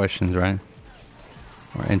analytical questions, right?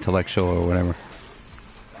 Or intellectual or whatever.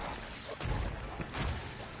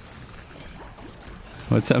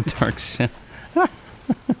 What's up, Dark Shit?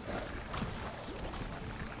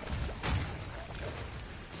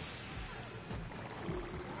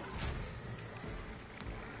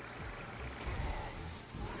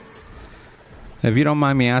 If you don't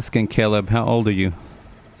mind me asking, Caleb, how old are you?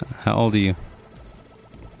 How old are you?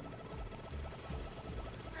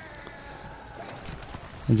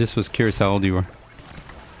 I just was curious how old you were.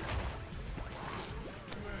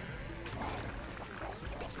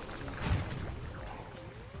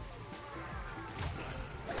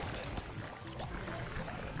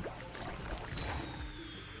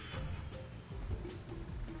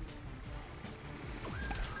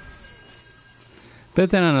 But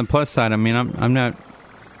then on the plus side, I mean, I'm not.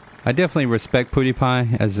 I definitely respect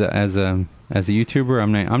PewDiePie as a YouTuber.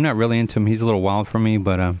 I'm not really into him. He's a little wild for me,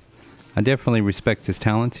 but I definitely respect his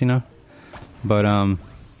talents, you know. But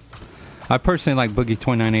I personally like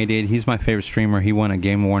Boogie2988. He's my favorite streamer. He won a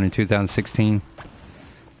Game Award in 2016.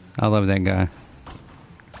 I love that guy.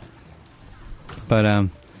 But I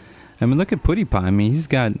mean, look at PewDiePie. I mean, he's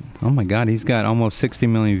got, oh my God, he's got almost 60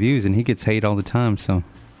 million views, and he gets hate all the time. So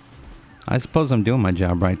I suppose I'm doing my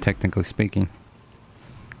job right, technically speaking.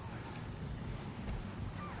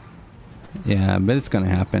 Yeah, but it's gonna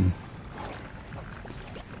happen.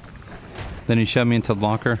 Then he shoved me into the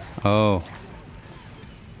locker. Oh,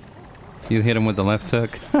 you hit him with the left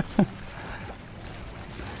hook.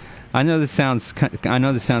 I know this sounds kind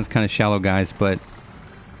of shallow, guys, but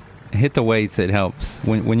hit the weights. It helps.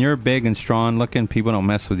 When you're big and strong looking, people don't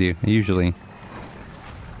mess with you. Usually,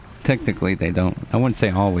 technically, they don't. I wouldn't say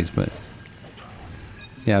always, but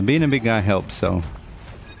yeah, being a big guy helps. So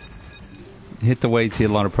hit the weights, eat a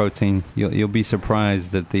lot of protein. You'll be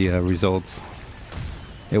surprised at the results.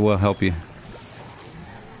 It will help you.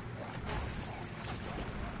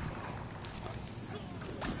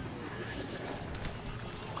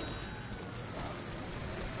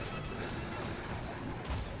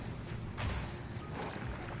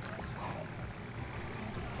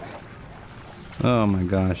 Oh my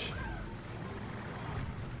gosh.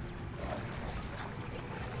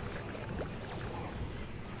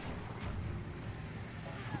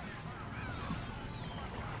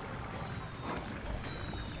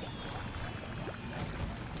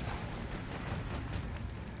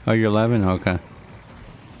 Oh, you're 11? Okay.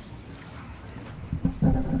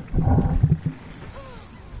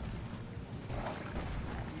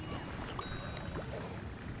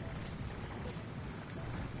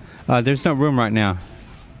 There's no room right now.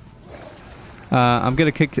 I'm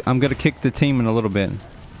gonna kick the team in a little bit.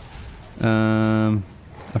 I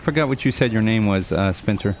forgot what you said your name was,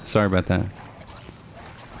 Spencer. Sorry about that.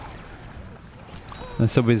 I'm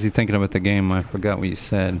so busy thinking about the game, I forgot what you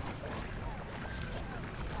said.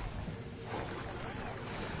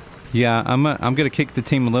 Yeah, I'm gonna kick the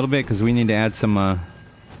team a little bit because we need to add some. I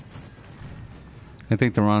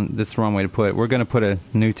think this is the wrong way to put it. We're gonna put a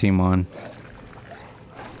new team on.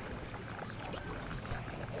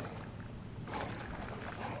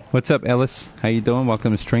 What's up, Ellis? How you doing?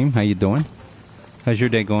 Welcome to stream. How you doing? How's your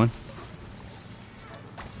day going?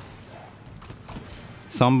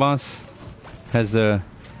 Sombas has a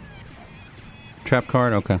trap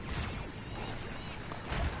card. Okay.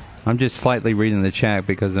 I'm just slightly reading the chat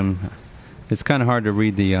because it's kind of hard to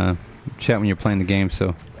read the chat when you're playing the game,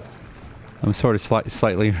 so I'm sort of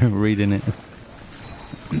slightly reading it.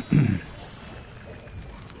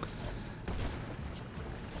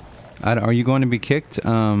 Are you going to be kicked?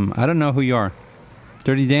 I don't know who you are.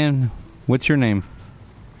 Dirty Dan, what's your name?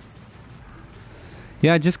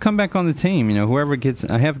 Yeah, just come back on the team. You know, whoever gets,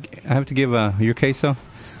 I have to give your queso.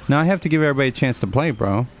 No, I have to give everybody a chance to play,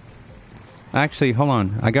 bro. Actually, hold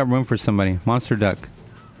on. I got room for somebody. Monster Duck.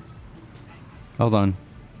 Hold on.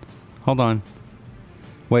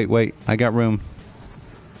 Wait. I got room.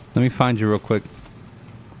 Let me find you real quick.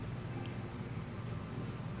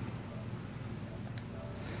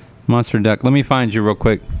 Monster Duck. Let me find you real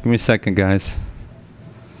quick. Give me a second, guys.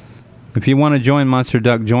 If you want to join Monster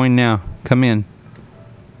Duck, join now. Come in.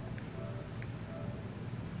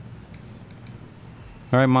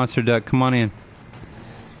 All right, Monster Duck, come on in.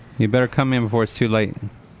 You better come in before it's too late.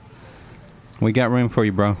 We got room for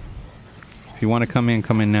you, bro. If you want to come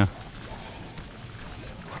in now.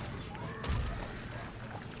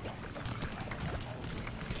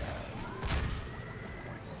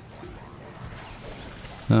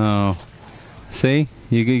 Oh, see,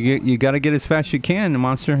 you got to get as fast as you can,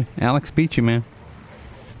 Monster. Alex beat you, man.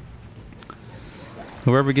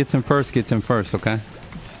 Whoever gets in first gets in first. Okay,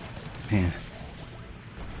 man.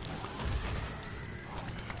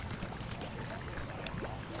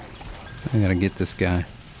 I gotta get this guy.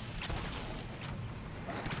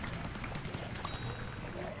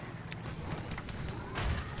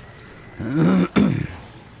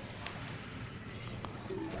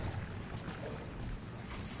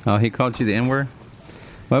 Oh, he called you the N-word?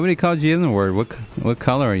 Why would he call you the N-word? What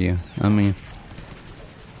color are you? I mean,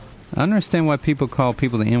 I understand why people call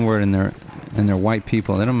people the N-word and they're white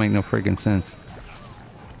people. That don't make no freaking sense.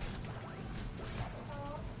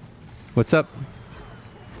 What's up?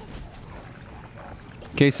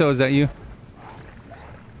 Queso, is that you?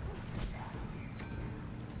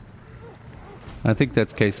 I think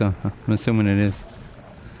that's Queso. I'm assuming it is.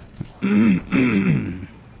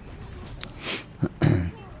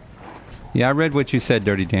 Yeah, I read what you said,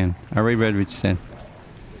 Dirty Dan. I already read what you said.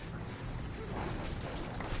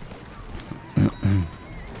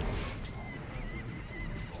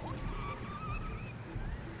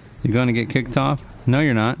 You're going to get kicked off? No,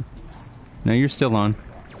 you're not. No, you're still on.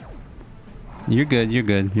 You're good, you're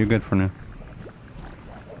good. You're good for now.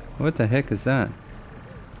 What the heck is that?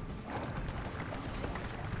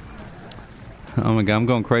 Oh my god, I'm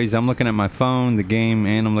going crazy. I'm looking at my phone, the game,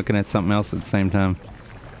 and I'm looking at something else at the same time.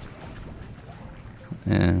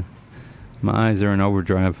 And my eyes are in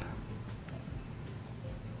overdrive.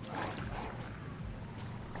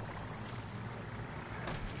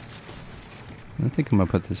 I think I'm gonna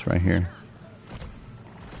put this right here.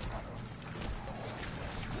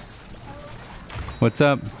 What's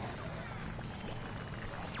up?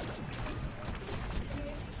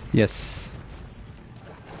 Yes.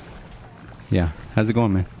 Yeah. How's it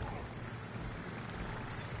going, man?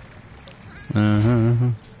 Uh-huh.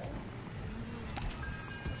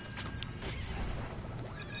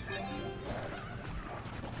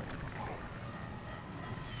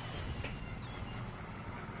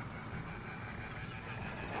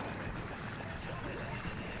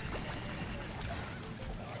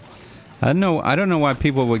 I don't know why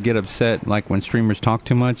people would get upset like when streamers talk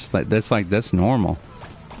too much. That's normal.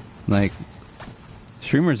 Like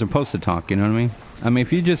streamers are supposed to talk, you know what I mean? I mean,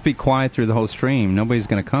 if you just be quiet through the whole stream, nobody's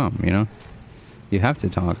gonna come, you know? You have to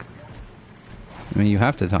talk. I mean, you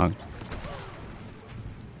have to talk.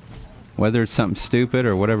 Whether it's something stupid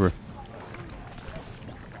or whatever.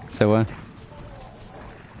 So what?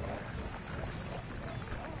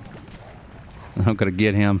 I'm gonna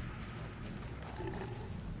get him.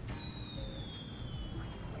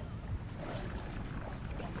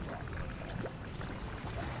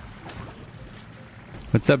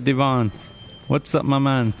 What's up, Devon? What's up, my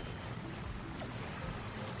man?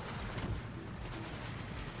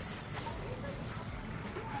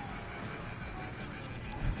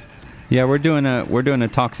 Yeah, we're doing a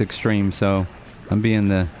toxic stream, so I'm being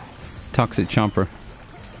the toxic chomper.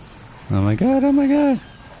 Oh my god! Oh my god!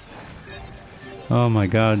 Oh my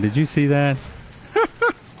god! Did you see that?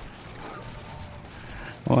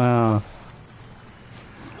 Wow!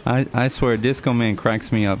 I swear, Disco Man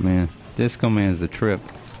cracks me up, man. Disco Man is a trip.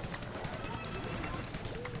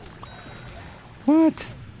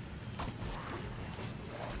 What?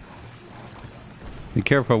 Be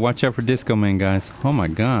careful. Watch out for Disco Man, guys. Oh my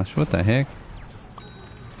gosh. What the heck?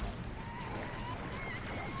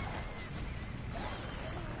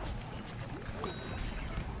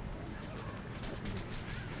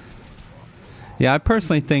 Yeah, I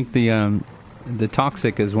personally think the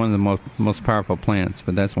toxic is one of the most powerful plants,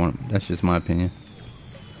 but that's just my opinion.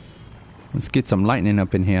 Let's get some lightning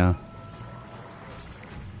up in here.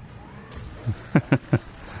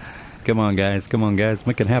 Come on, guys. Come on, guys.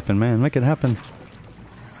 Make it happen, man. Make it happen.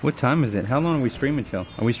 What time is it? How long are we streaming till?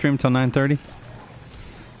 Are we streaming till 9:30?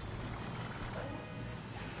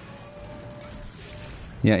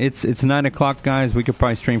 Yeah, it's 9 o'clock, guys. We could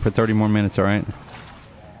probably stream for 30 more minutes, all right?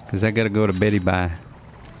 Because I got to go to Betty Bye.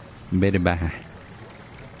 Betty Bye.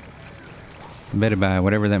 Betty Bye,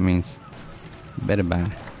 whatever that means. Betty Bye.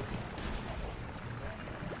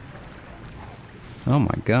 Oh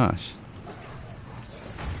my gosh.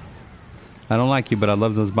 I don't like you, but I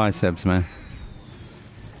love those biceps, man.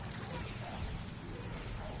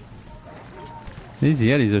 These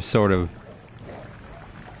Yetis are sort of...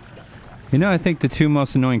 You know, I think the two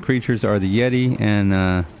most annoying creatures are the Yeti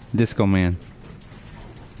and Disco Man.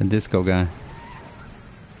 The disco guy.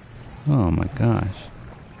 Oh my gosh.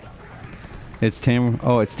 It's 10...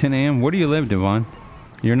 Oh, it's 10 a.m.? Where do you live, Devon?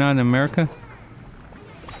 You're not in America?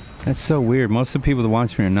 That's so weird. Most of the people that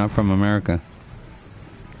watch me are not from America.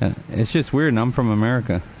 It's just weird, and I'm from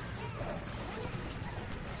America.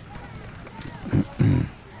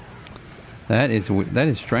 That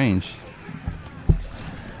is strange.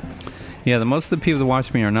 Yeah, the most of the people that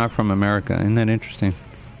watch me are not from America. Isn't that interesting?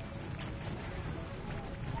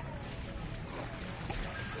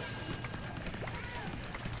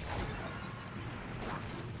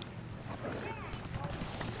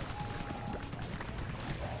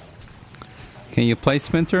 Can you play,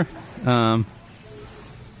 Spencer?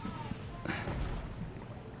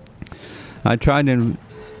 I tried to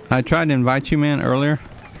invite you, man, earlier,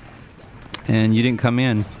 and you didn't come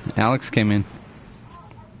in. Alex came in.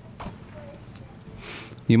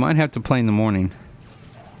 You might have to play in the morning.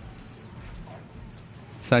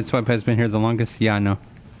 Sideswipe has been here the longest? Yeah, I know.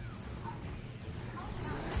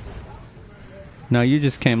 No, you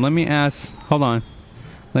just came. Let me ask... Hold on.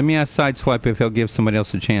 Let me ask Sideswipe if he'll give somebody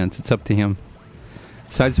else a chance. It's up to him.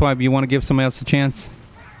 Sideswipe, you want to give somebody else a chance?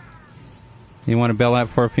 You want to bail out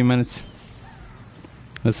for a few minutes?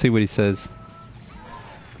 Let's see what he says.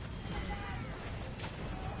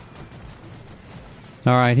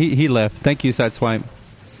 Alright, he left. Thank you, Sideswipe.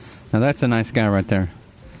 Now that's a nice guy right there.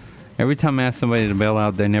 Every time I ask somebody to bail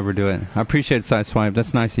out, they never do it. I appreciate it, Sideswipe.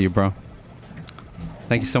 That's nice of you, bro.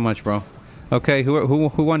 Thank you so much, bro. Okay, who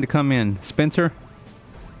wanted to come in? Spencer?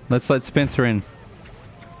 Let's let Spencer in.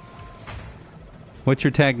 What's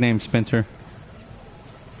your tag name, Spencer?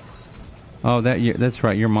 Oh, that's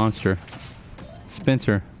right. You're Monster.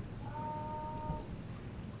 Spencer.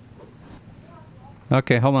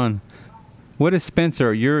 Okay, hold on. What is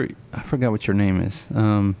Spencer? I forgot what your name is.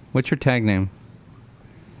 What's your tag name?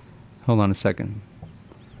 Hold on a second.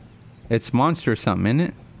 It's Monster something, isn't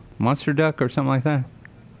it? Monster Duck or something like that?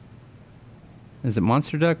 Is it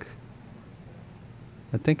Monster Duck?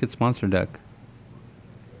 I think it's Monster Duck.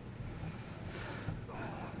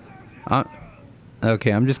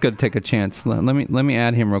 Okay, I'm just gonna take a chance. Let me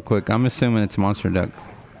add him real quick. I'm assuming it's Monster Duck.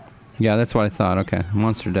 Yeah, that's what I thought. Okay,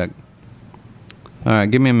 Monster Duck. All right,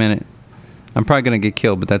 give me a minute. I'm probably gonna get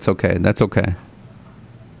killed, but that's okay. That's okay.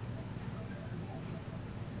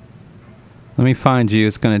 Let me find you.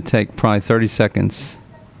 It's gonna take probably 30 seconds.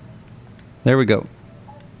 There we go.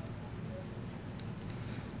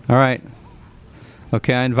 All right.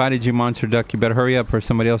 Okay, I invited you, Monster Duck. You better hurry up or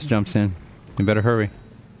somebody else jumps in. You better hurry.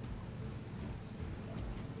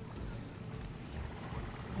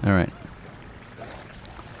 All right.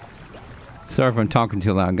 Sorry if I'm talking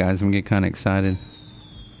too loud, guys. I'm getting kind of excited.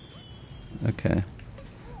 Okay.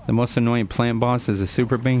 The most annoying plant boss is a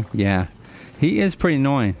Super Bean? Yeah. He is pretty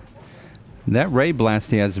annoying. That Ray Blast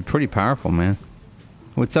he has is pretty powerful, man.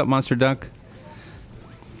 What's up, Monster Duck?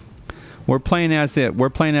 We're playing as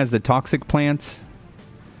the toxic plants.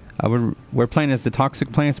 We're playing as the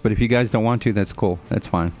toxic plants, but if you guys don't want to, that's cool. That's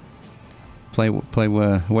fine. Play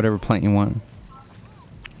whatever plant you want.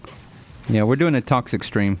 Yeah, we're doing a toxic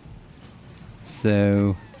stream.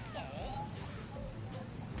 So,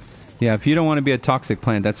 yeah, if you don't want to be a toxic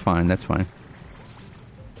plant, that's fine. That's fine.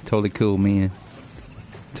 Totally cool, man.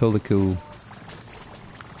 Totally cool.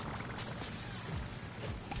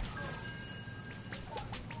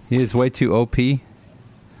 He is way too OP.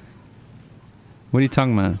 What are you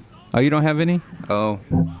talking about? Oh, you don't have any? Oh.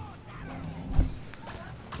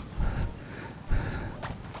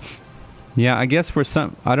 Yeah, I guess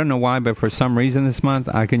I don't know why, but for some reason this month,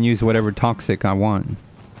 I can use whatever toxic I want,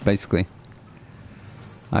 basically.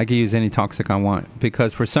 I can use any toxic I want,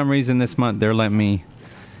 because for some reason this month, they're letting me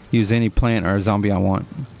use any plant or zombie I want.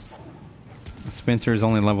 Spencer is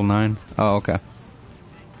only level 9. Oh, okay.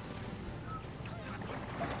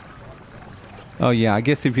 Oh, yeah, I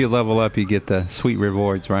guess if you level up, you get the sweet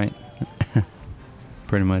rewards, right?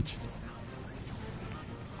 Pretty much.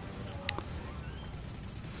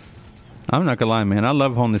 I'm not gonna lie, man. I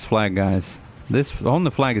love holding this flag, guys. Holding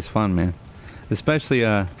the flag is fun, man. Especially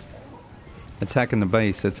attacking the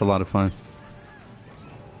base. It's a lot of fun.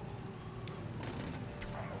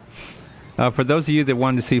 For those of you that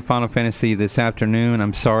wanted to see Final Fantasy this afternoon,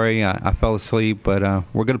 I'm sorry I fell asleep, but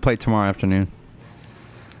we're gonna play it tomorrow afternoon.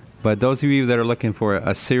 But those of you that are looking for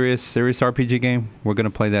a serious RPG game, we're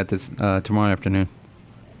gonna play that this tomorrow afternoon.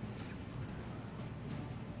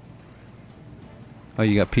 Oh,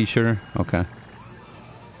 you got Pea Shooter? Okay.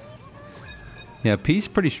 Yeah, Pea's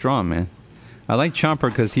pretty strong, man. I like Chomper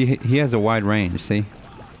because he has a wide range. See,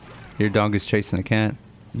 your dog is chasing a cat.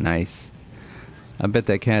 Nice. I bet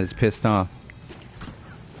that cat is pissed off.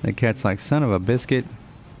 That cat's like, son of a biscuit.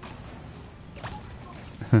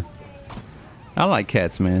 I like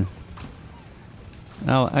cats, man.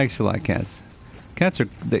 I actually like cats. Cats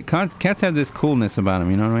have this coolness about them.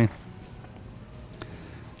 You know what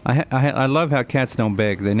I mean? I love how cats don't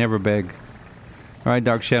beg. They never beg. All right,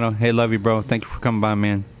 Dark Shadow. Hey, love you, bro. Thank you for coming by,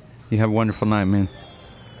 man. You have a wonderful night, man.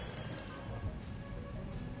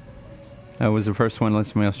 I was the first one to let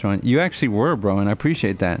somebody else join. You actually were, bro, and I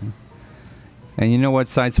appreciate that. And you know what,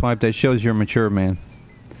 Sideswipe? That shows you're mature, man.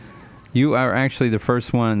 You are actually the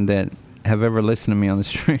first one that have ever listened to me on the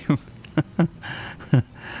stream.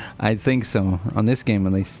 I think so. On this game,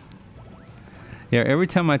 at least. Yeah, every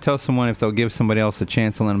time I tell someone if they'll give somebody else a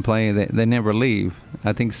chance to let them play, they never leave.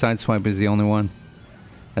 I think Sideswipe is the only one.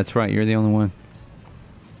 That's right, you're the only one.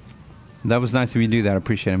 That was nice of you to do that. I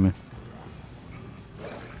appreciate it, man.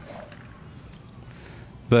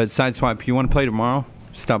 But Sideswipe, you want to play tomorrow?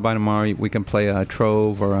 Stop by tomorrow. We can play a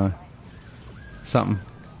Trove or something.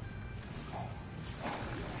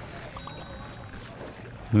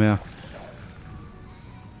 Yeah.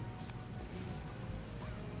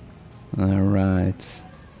 All right.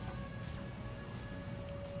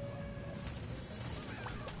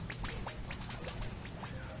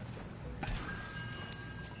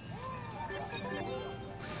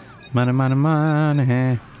 Money, money,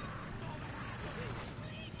 money.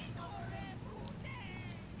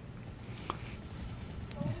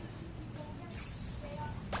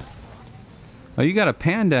 Oh, you got a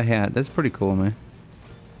panda hat. That's pretty cool, man.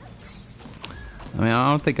 I mean, I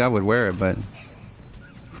don't think I would wear it, but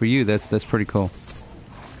for you, that's pretty cool.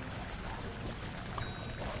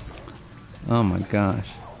 Oh my gosh.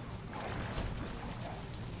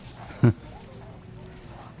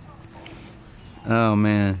 Oh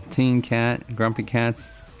man, teen cat, grumpy cats.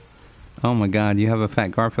 Oh my god, you have a fat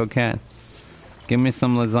Garfield cat. Give me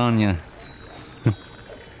some lasagna.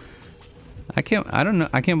 I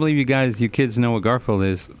can't believe you kids know what Garfield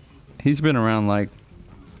is. He's been around like,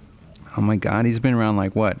 oh my god, he's been around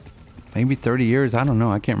like what? Maybe 30 years? I don't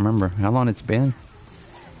know, I can't remember how long it's been.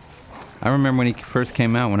 I remember when he first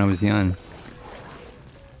came out when I was young.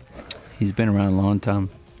 He's been around a long time.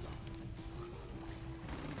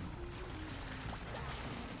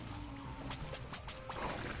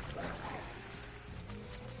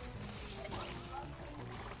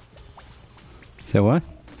 Say what?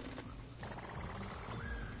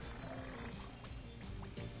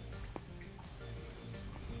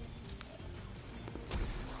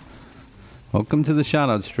 Welcome to the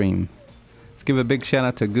shout-out stream. Let's give a big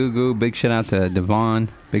shout-out to Gugu, big shout-out to Devon,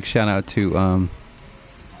 big shout-out to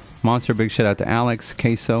Monster, big shout-out to Alex,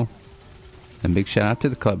 Queso, and big shout-out to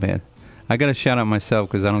the Clubhead. I got to shout-out myself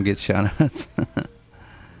because I don't get shout-outs.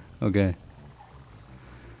 Okay.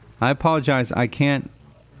 I apologize. I can't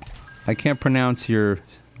pronounce your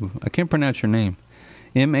name.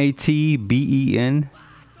 Matben.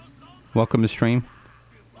 Welcome to stream.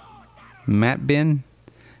 Matt Ben.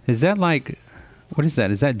 Is that like, what is that?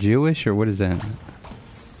 Is that Jewish or what is that?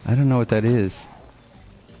 I don't know what that is.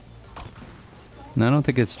 No, I don't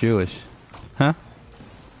think it's Jewish. Huh?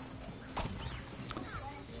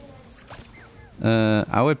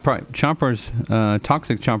 I would probably,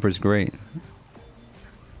 Toxic Chomper's great.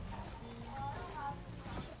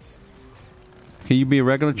 Can you be a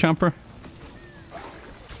regular Chomper?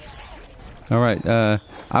 Alright,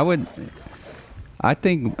 I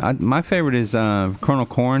think my favorite is Colonel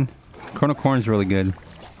Corn. Colonel Corn's really good.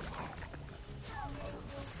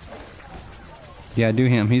 Yeah, do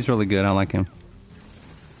him. He's really good. I like him.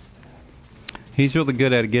 He's really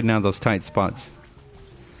good at getting out of those tight spots.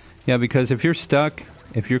 Yeah, because if you're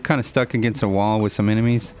kind of stuck against a wall with some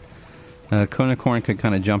enemies, Colonel Corn could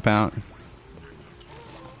kind of jump out.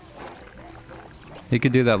 He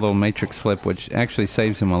could do that little matrix flip, which actually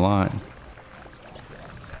saves him a lot.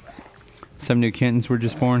 7 new kittens were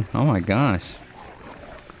just born. Oh my gosh.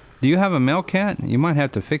 Do you have a male cat? You might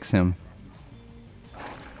have to fix him.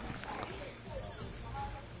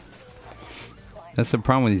 That's the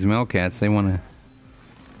problem with these male cats. They want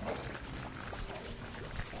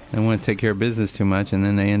to take care of business too much, and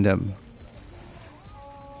then they end up.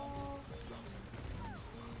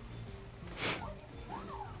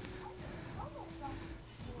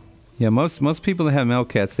 Yeah, most people that have male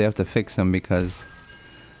cats, they have to fix them because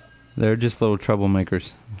they're just little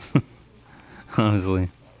troublemakers. Honestly.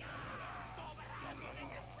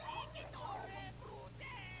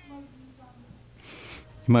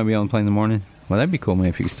 You might be able to play in the morning. Well, that'd be cool, man,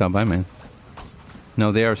 if you could stop by, man.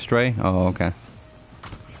 No, they are stray? Oh, okay.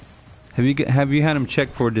 Have you had them check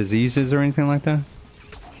for diseases or anything like that?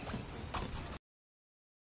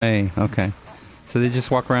 Hey, okay. So they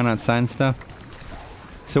just walk around outside and stuff?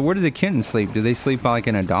 So where do the kittens sleep? Do they sleep like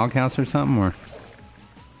in a doghouse or something? Or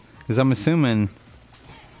because I'm assuming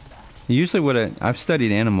usually I've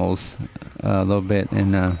studied animals a little bit,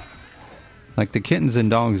 and like the kittens and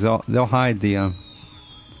dogs, they'll hide the well,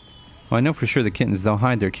 I know for sure the kittens, they'll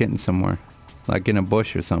hide their kittens somewhere, like in a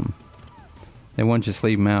bush or something. They won't just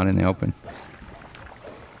leave them out in the open.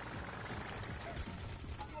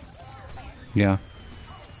 Yeah.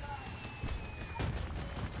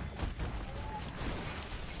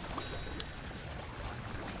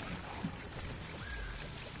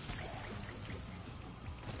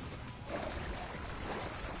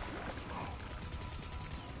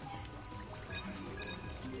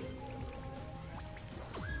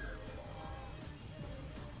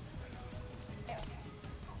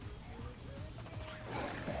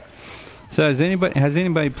 So has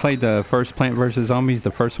anybody played the first Plant vs. Zombies,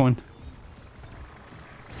 the first one?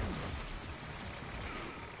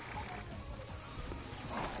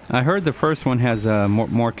 I heard the first one has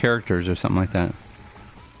more characters or something like that.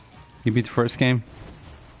 You beat the first game?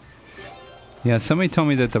 Yeah, somebody told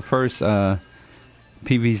me that the first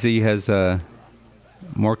PvZ has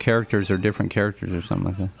more characters or different characters or something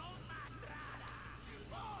like that.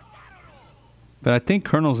 But I think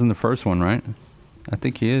Colonel's in the first one, right? I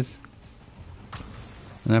think he is.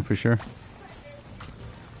 Not for sure.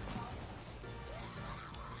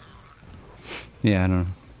 Yeah, I don't know.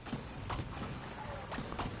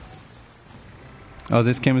 Oh,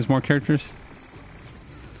 this game has more characters?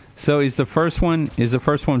 So is the first one fun? Is the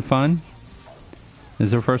first one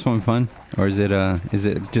fun? Or is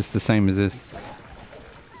it just the same as this?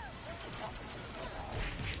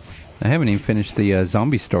 I haven't even finished the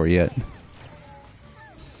zombie story yet.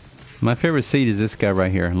 My favorite seed is this guy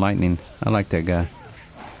right here, Lightning. I like that guy.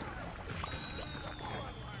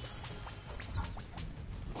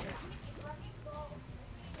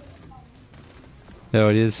 Oh,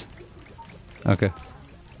 it is? Okay.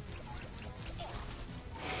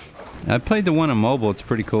 I played the one on mobile. It's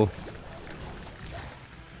pretty cool.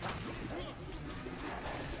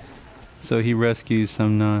 So he rescues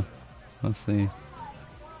some, let's see.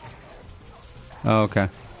 Oh, okay.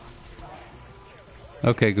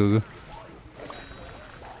 Okay, Google.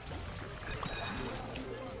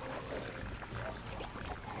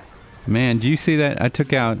 Man, do you see that? I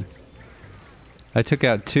took out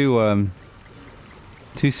two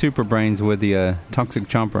super brains with the toxic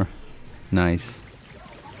chomper. Nice.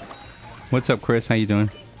 What's up, Chris? How you doing?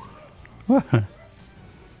 What?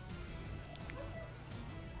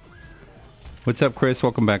 What's up, Chris?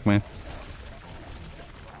 Welcome back, man.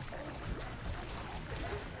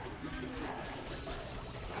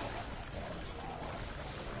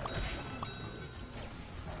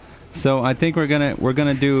 So I think we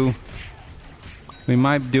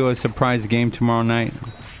might do a surprise game tomorrow night,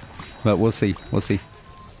 but we'll see. We'll see.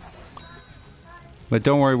 But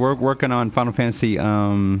don't worry, we're working on Final Fantasy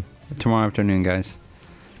tomorrow afternoon, guys.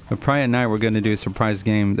 But probably at night we're going to do a surprise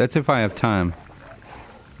game. That's if I have time.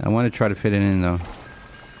 I want to try to fit it in, though.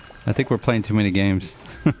 I think we're playing too many games.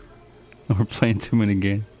 We're playing too many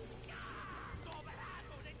games.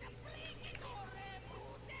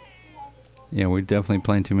 Yeah, we're definitely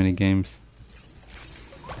playing too many games.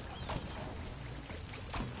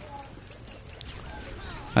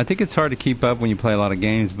 I think it's hard to keep up when you play a lot of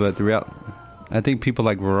games, but I think people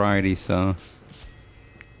like variety, so...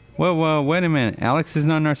 Whoa, wait a minute. Alex is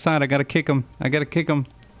not on our side. I gotta kick him. I gotta kick him.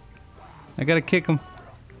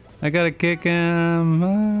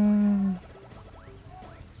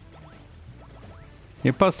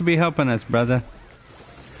 You're supposed to be helping us, brother.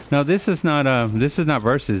 No, this is not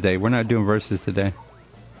versus day. We're not doing versus today.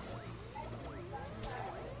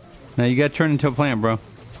 Now you gotta turn into a plant, bro.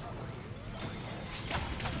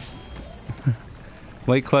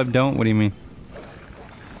 Weight club don't? What do you mean?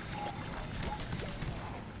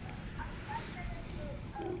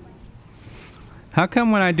 How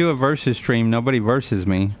come when I do a versus stream, nobody versus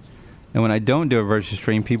me? And when I don't do a versus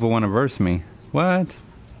stream, people want to verse me? What?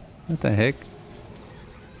 What the heck?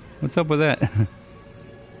 What's up with that?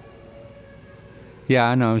 Yeah,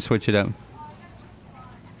 I know. Switch it up.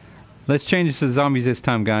 Let's change this to zombies this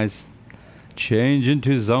time, guys. Change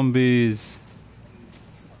into zombies.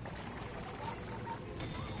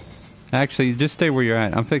 Actually, just stay where you're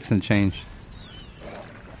at. I'm fixing to change.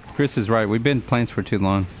 Chris is right. We've been plants for too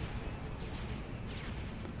long.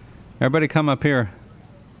 Everybody come up here.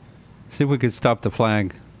 See if we could stop the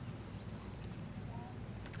flag.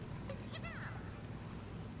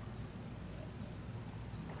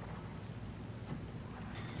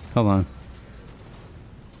 Hold on.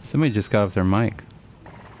 Somebody just got off their mic.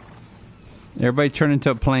 Everybody turn into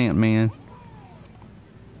a plant, man.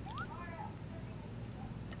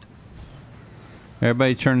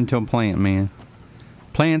 Everybody turn into a plant, man.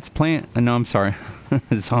 Plants. No, I'm sorry.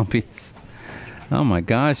 Zombies. Oh my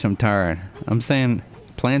gosh, I'm tired. I'm saying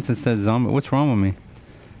plants instead of zombies. What's wrong with me?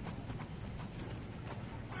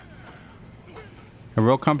 A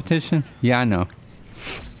real competition? Yeah, I know.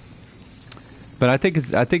 But I think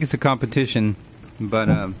it's a competition. But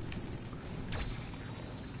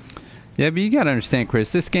yeah, but you gotta understand,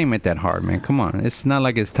 Chris. This game ain't that hard, man. Come on, it's not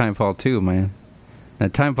like it's Timefall 2, man. Now,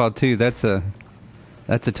 Timefall 2, that's a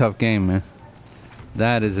tough game, man.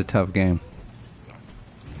 That is a tough game.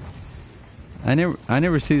 I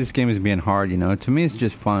never see this game as being hard, you know. To me, it's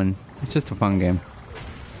just fun. It's just a fun game.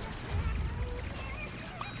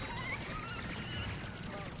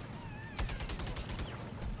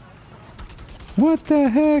 What the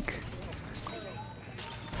heck?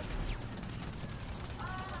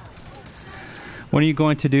 When are you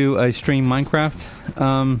going to do a stream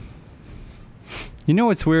Minecraft? You know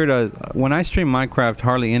what's weird? When I stream Minecraft,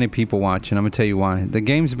 hardly any people watch, and I'm going to tell you why. The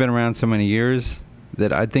game's been around so many years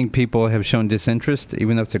that I think people have shown disinterest,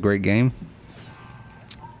 even though it's a great game.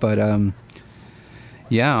 But,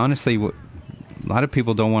 yeah, honestly, a lot of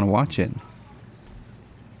people don't want to watch it.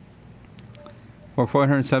 For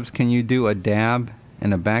 400 subs, can you do a dab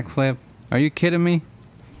and a backflip? Are you kidding me?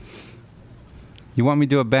 You want me to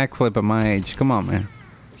do a backflip at my age? Come on, man.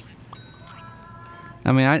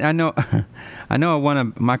 I mean, I know I know I won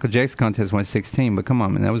a Michael Jackson contest when I was 16, but come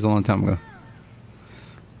on, man. That was a long time ago.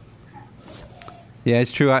 Yeah,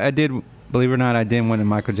 it's true. I did, believe it or not, I did win a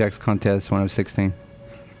Michael Jackson contest when I was 16.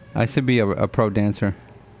 I used to be a pro dancer.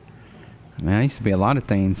 Man, I used to be a lot of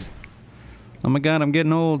things. Oh my God, I'm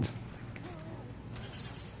getting old.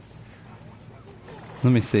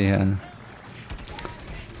 Let me see.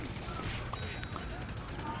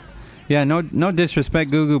 Yeah, no disrespect,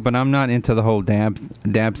 Gugu, but I'm not into the whole dab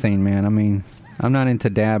thing, man. I mean, I'm not into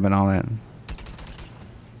dab and all that.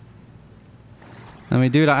 I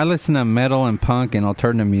mean, dude, I listen to metal and punk and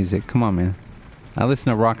alternative music. Come on, man. I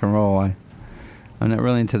listen to rock and roll. I'm not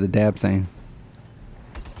really into the dab thing.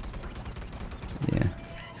 Yeah.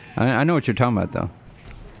 I know what you're talking about, though.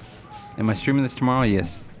 Am I streaming this tomorrow?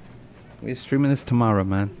 Yes. We're streaming this tomorrow,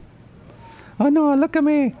 man. Oh, no, look at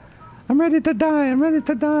me. I'm ready to die. I'm ready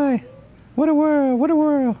to die. What a world. What a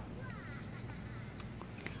world.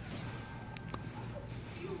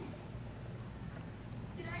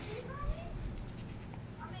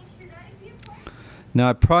 Now,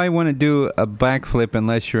 I probably want to do a backflip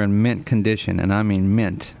unless you're in mint condition, and I mean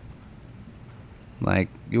mint. Like,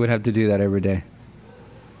 you would have to do that every day.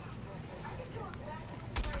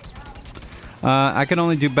 I can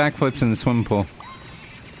only do backflips in the swimming pool.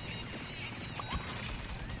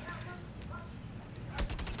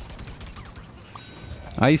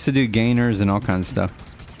 I used to do gainers and all kinds of stuff.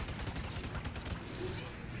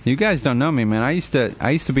 You guys don't know me, man. I used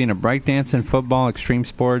to be in a breakdancing, football, extreme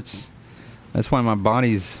sports. That's why my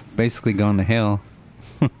body's basically gone to hell.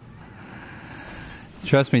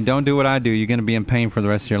 Trust me, don't do what I do. You're gonna be in pain for the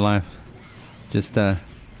rest of your life. Just go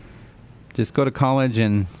to college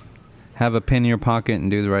and have a pen in your pocket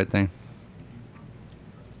and do the right thing.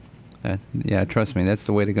 Yeah, trust me, that's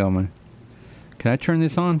the way to go, man. Can I turn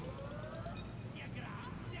this on?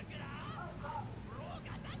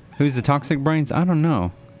 Who's the Toxic Brains? I don't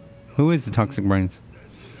know. Who is the Toxic Brains?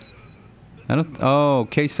 I don't... Oh,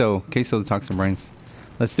 Queso. Queso the Toxic Brains.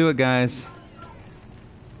 Let's do it, guys.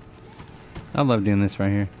 I love doing this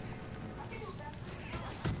right here.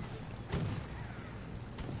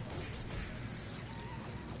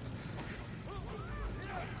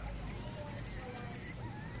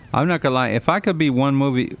 I'm not gonna lie. If I could be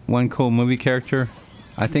one cool movie character,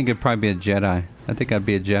 I think it'd probably be a Jedi. I think I'd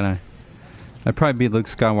be a Jedi. I'd probably be Luke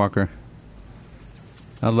Skywalker.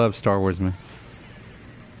 I love Star Wars, man.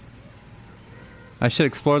 I should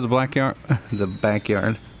explore the backyard. The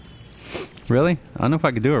backyard. Really? I don't know if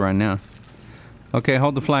I could do it right now. Okay,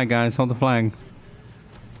 hold the flag, guys. Hold the flag.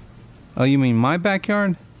 Oh, you mean my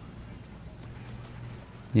backyard?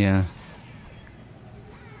 Yeah.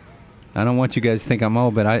 I don't want you guys to think I'm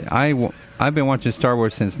old, but I've been watching Star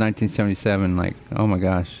Wars since 1977. Like, oh my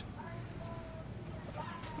gosh.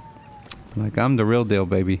 Like, I'm the real deal,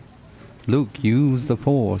 baby. Luke, use the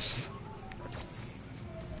Force.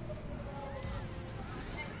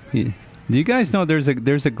 Yeah. Do you guys know there's a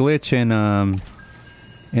glitch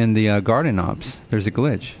in the garden ops? There's a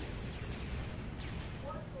glitch.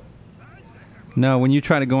 No, when you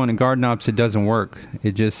try to go into garden ops, it doesn't work.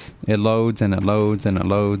 It loads and it loads and it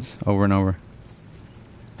loads over and over.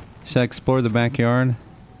 Should I explore the backyard?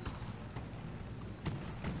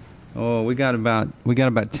 Oh, we got about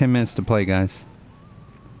 10 minutes to play, guys.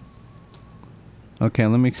 Okay,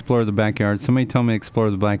 let me explore the backyard. Somebody told me to explore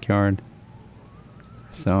the backyard.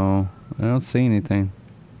 So, I don't see anything.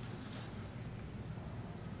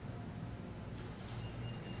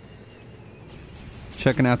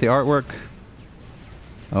 Checking out the artwork.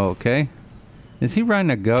 Okay. Is he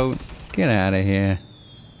riding a goat? Get out of here.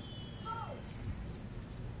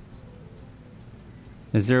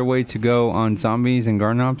 Is there a way to go on zombies and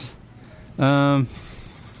garden ops?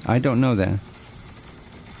 I don't know that.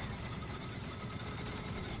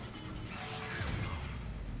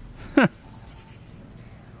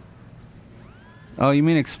 Oh, you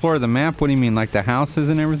mean explore the map? What do you mean, like the houses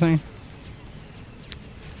and everything?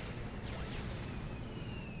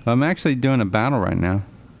 I'm actually doing a battle right now.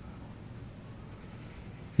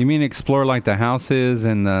 You mean explore like the houses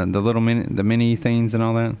and the little mini things and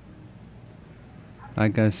all that?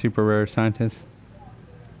 Like a super rare scientist.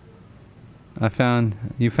 You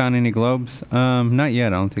found any globes? Not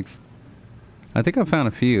yet, I don't think so. I think I found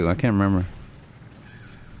a few, I can't remember.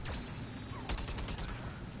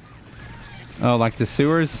 Oh, like the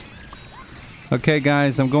sewers? Okay,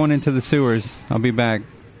 guys, I'm going into the sewers. I'll be back.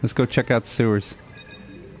 Let's go check out the sewers.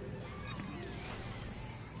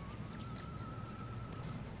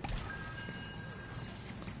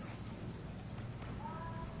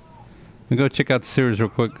 We'll go check out the sewers real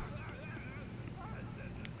quick.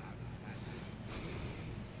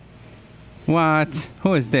 What?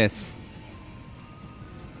 Who is this?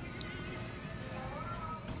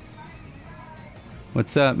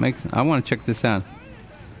 What's up? I want to check this out.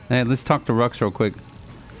 Hey, let's talk to Rux real quick.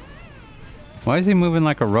 Why is he moving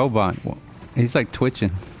like a robot? He's like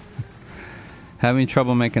twitching. Having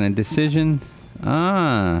trouble making a decision?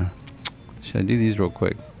 Ah. Should I do these real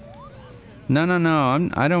quick? No.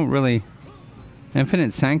 I don't really...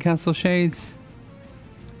 Infinite Sandcastle shades?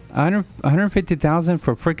 150,000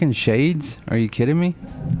 for freaking shades? Are you kidding me?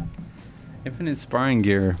 Infinite sparring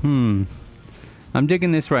gear. I'm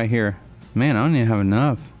digging this right here. Man, I don't even have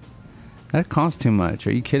enough. That costs too much.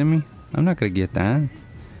 Are you kidding me? I'm not going to get that.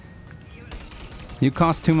 You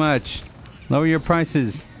cost too much. Lower your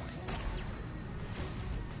prices.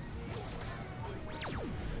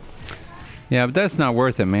 Yeah, but that's not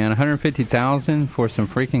worth it, man. 150,000 for some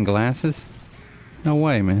freaking glasses? No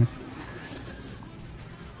way, man.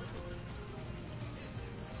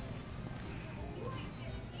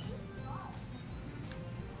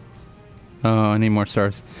 Oh, I need more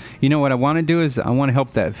stars. You know what I want to do is I want to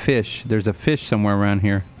help that fish. There's a fish somewhere around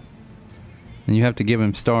here. And you have to give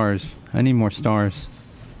him stars. I need more stars.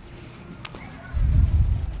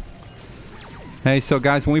 Hey, so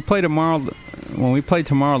guys, when we play tomorrow,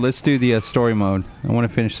 let's do the story mode. I want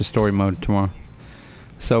to finish the story mode tomorrow.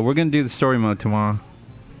 So we're going to do the story mode tomorrow.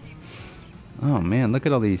 Oh, man, look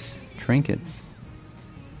at all these trinkets.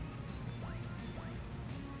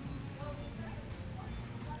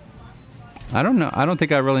 I don't know. I don't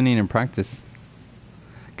think I really need to practice.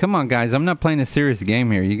 Come on, guys. I'm not playing a serious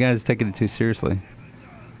game here. You guys taking it too seriously.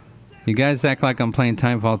 You guys act like I'm playing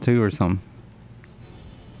Timefall 2 or something.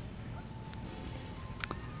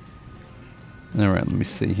 Alright, let me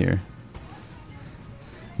see here.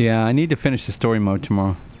 Yeah, I need to finish the story mode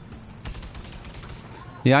tomorrow.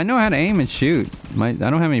 Yeah, I know how to aim and shoot. I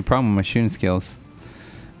don't have any problem with my shooting skills.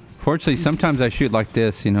 Fortunately, sometimes I shoot like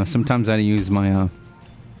this, you know. Sometimes I use my...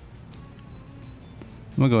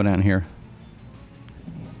 We'll go down here.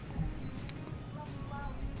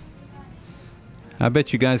 I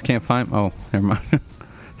bet you guys can't find... Oh, never mind.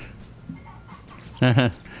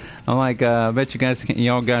 I'm like, I bet you guys can't...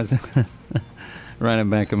 Y'all guys... right in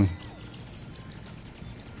back of me.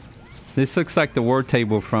 This looks like the war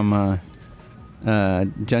table from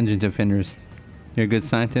Dungeon Defenders. You're a good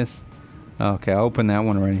scientist? Okay, I opened that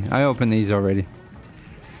one already. I opened these already.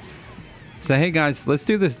 So hey guys, let's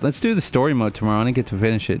do this. Let's do the story mode tomorrow. I didn't get to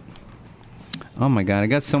finish it. Oh my god, I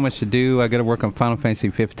got so much to do. I got to work on Final Fantasy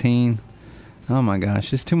 15. Oh my gosh,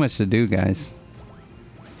 there's too much to do, guys.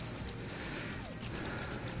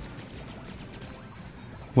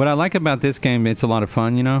 What I like about this game, it's a lot of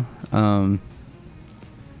fun, you know.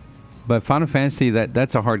 But Final Fantasy,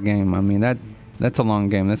 that's a hard game. I mean, that's a long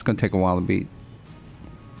game. That's going to take a while to beat.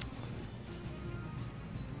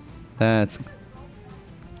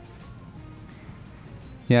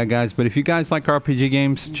 Yeah, guys, but if you guys like RPG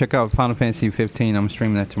games, check out Final Fantasy 15. I'm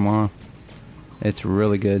streaming that tomorrow. It's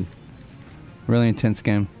really good. Really intense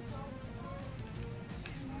game.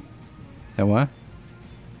 That what?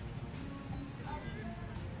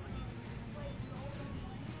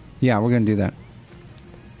 Yeah, we're going to do that.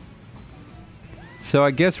 So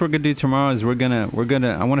I guess we're gonna do tomorrow is we're gonna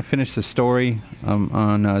I want to finish the story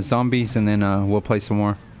on zombies, and then we'll play some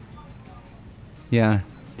more. Yeah.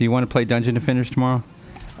 Do you want to play Dungeon Defenders tomorrow?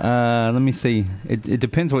 Let me see. It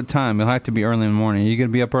depends what time. It'll have to be early in the morning. Are you gonna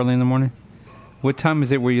be up early in the morning? What time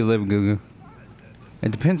is it where you live, Gugu?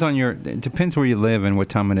 It depends on your. It depends where you live and what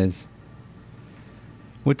time it is.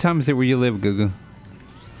 What time is it where you live, Gugu?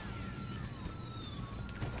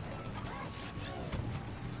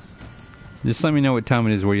 Just let me know what time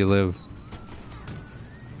it is where you live.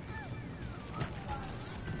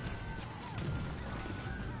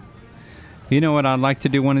 You know what I'd like to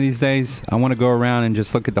do one of these days? I want to go around and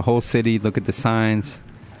just look at the whole city, look at the signs,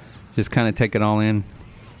 just kind of take it all in.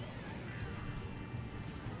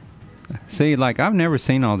 See, like, I've never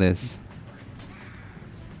seen all this.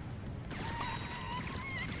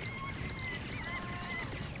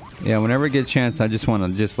 Yeah, whenever I get a chance, I just want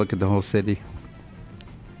to just look at the whole city.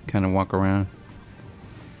 Kind of walk around.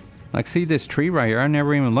 Like, see this tree right here? I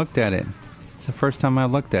never even looked at it. It's the first time I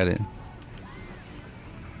looked at it.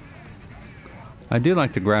 I do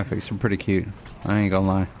like the graphics. They're pretty cute. I ain't gonna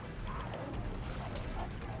lie.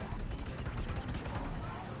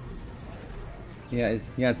 Yeah,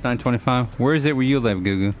 it's 9:25. Where is it where you live,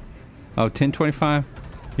 Gugu? Oh, 10:25?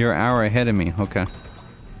 You're an hour ahead of me. Okay.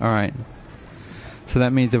 Alright. So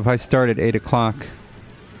that means if I start at 8 o'clock...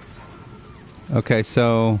 Okay,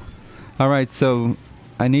 so... Alright, so...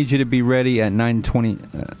 I need you to be ready at 9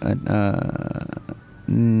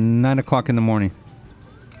 o'clock in the morning.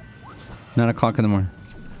 9 o'clock in the morning.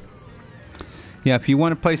 Yeah, if you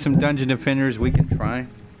want to play some Dungeon Defenders, we can try.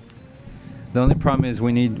 The only problem is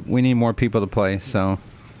we need more people to play, so...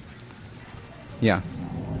 Yeah.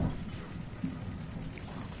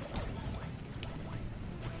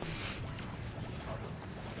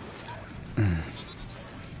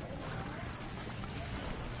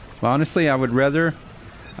 Well, honestly, I would rather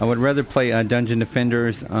play Dungeon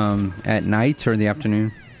Defenders at night or in the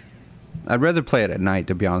afternoon. I'd rather play it at night,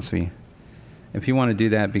 to be honest with you. If you want to do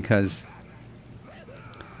that, because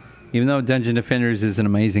even though Dungeon Defenders is an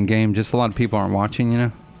amazing game, just a lot of people aren't watching, you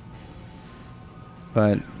know.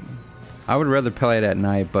 But I would rather play it at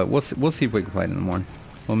night, but we'll see if we can play it in the morning.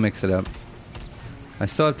 We'll mix it up. I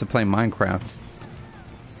still have to play Minecraft.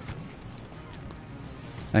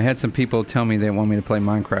 I had some people tell me they want me to play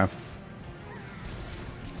Minecraft.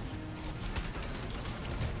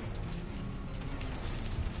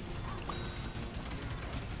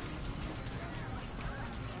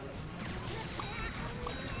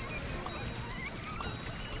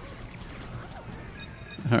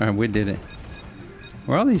 Alright, we did it.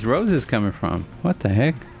 Where are all these roses coming from? What the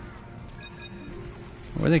heck?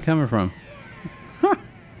 Where are they coming from? Huh.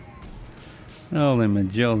 Holy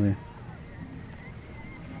majoli.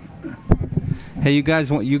 Hey, you guys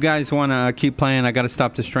want to keep playing? I got to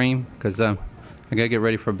stop the stream because I got to get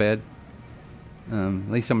ready for bed. At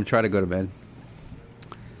least I'm going to try to go to bed.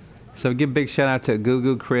 So give a big shout out to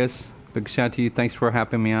Gugu, Chris. Big shout out to you. Thanks for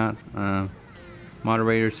helping me out.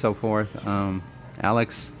 Moderators, so forth.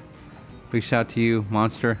 Alex, big shout to you.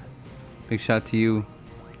 Monster, big shout to you.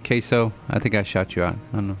 Queso, I think I shot you out.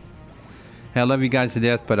 I don't know. Hey, I love you guys to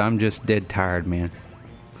death, but I'm just dead tired, man.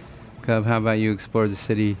 Cub, how about you explore the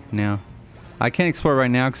city now? I can't explore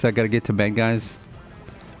right now because I got to get to bed, guys.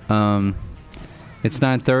 It's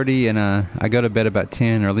 9:30 and I go to bed about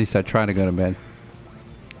 10, or at least I try to go to bed.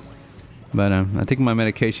 But I think my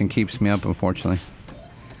medication keeps me up, unfortunately.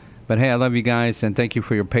 But hey, I love you guys, and thank you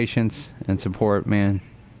for your patience and support, man.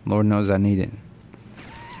 Lord knows I need it.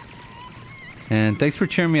 And thanks for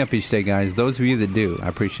cheering me up each day, guys. Those of you that do, I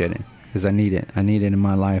appreciate it. Because I need it. I need it in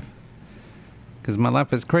my life. Because my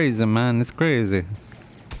life is crazy, man. It's crazy.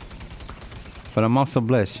 But I'm also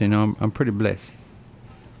blessed, you know. I'm pretty blessed.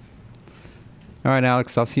 Alright,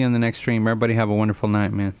 Alex. I'll see you on the next stream. Everybody have a wonderful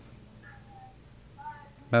night, man.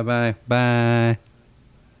 Bye-bye. Bye.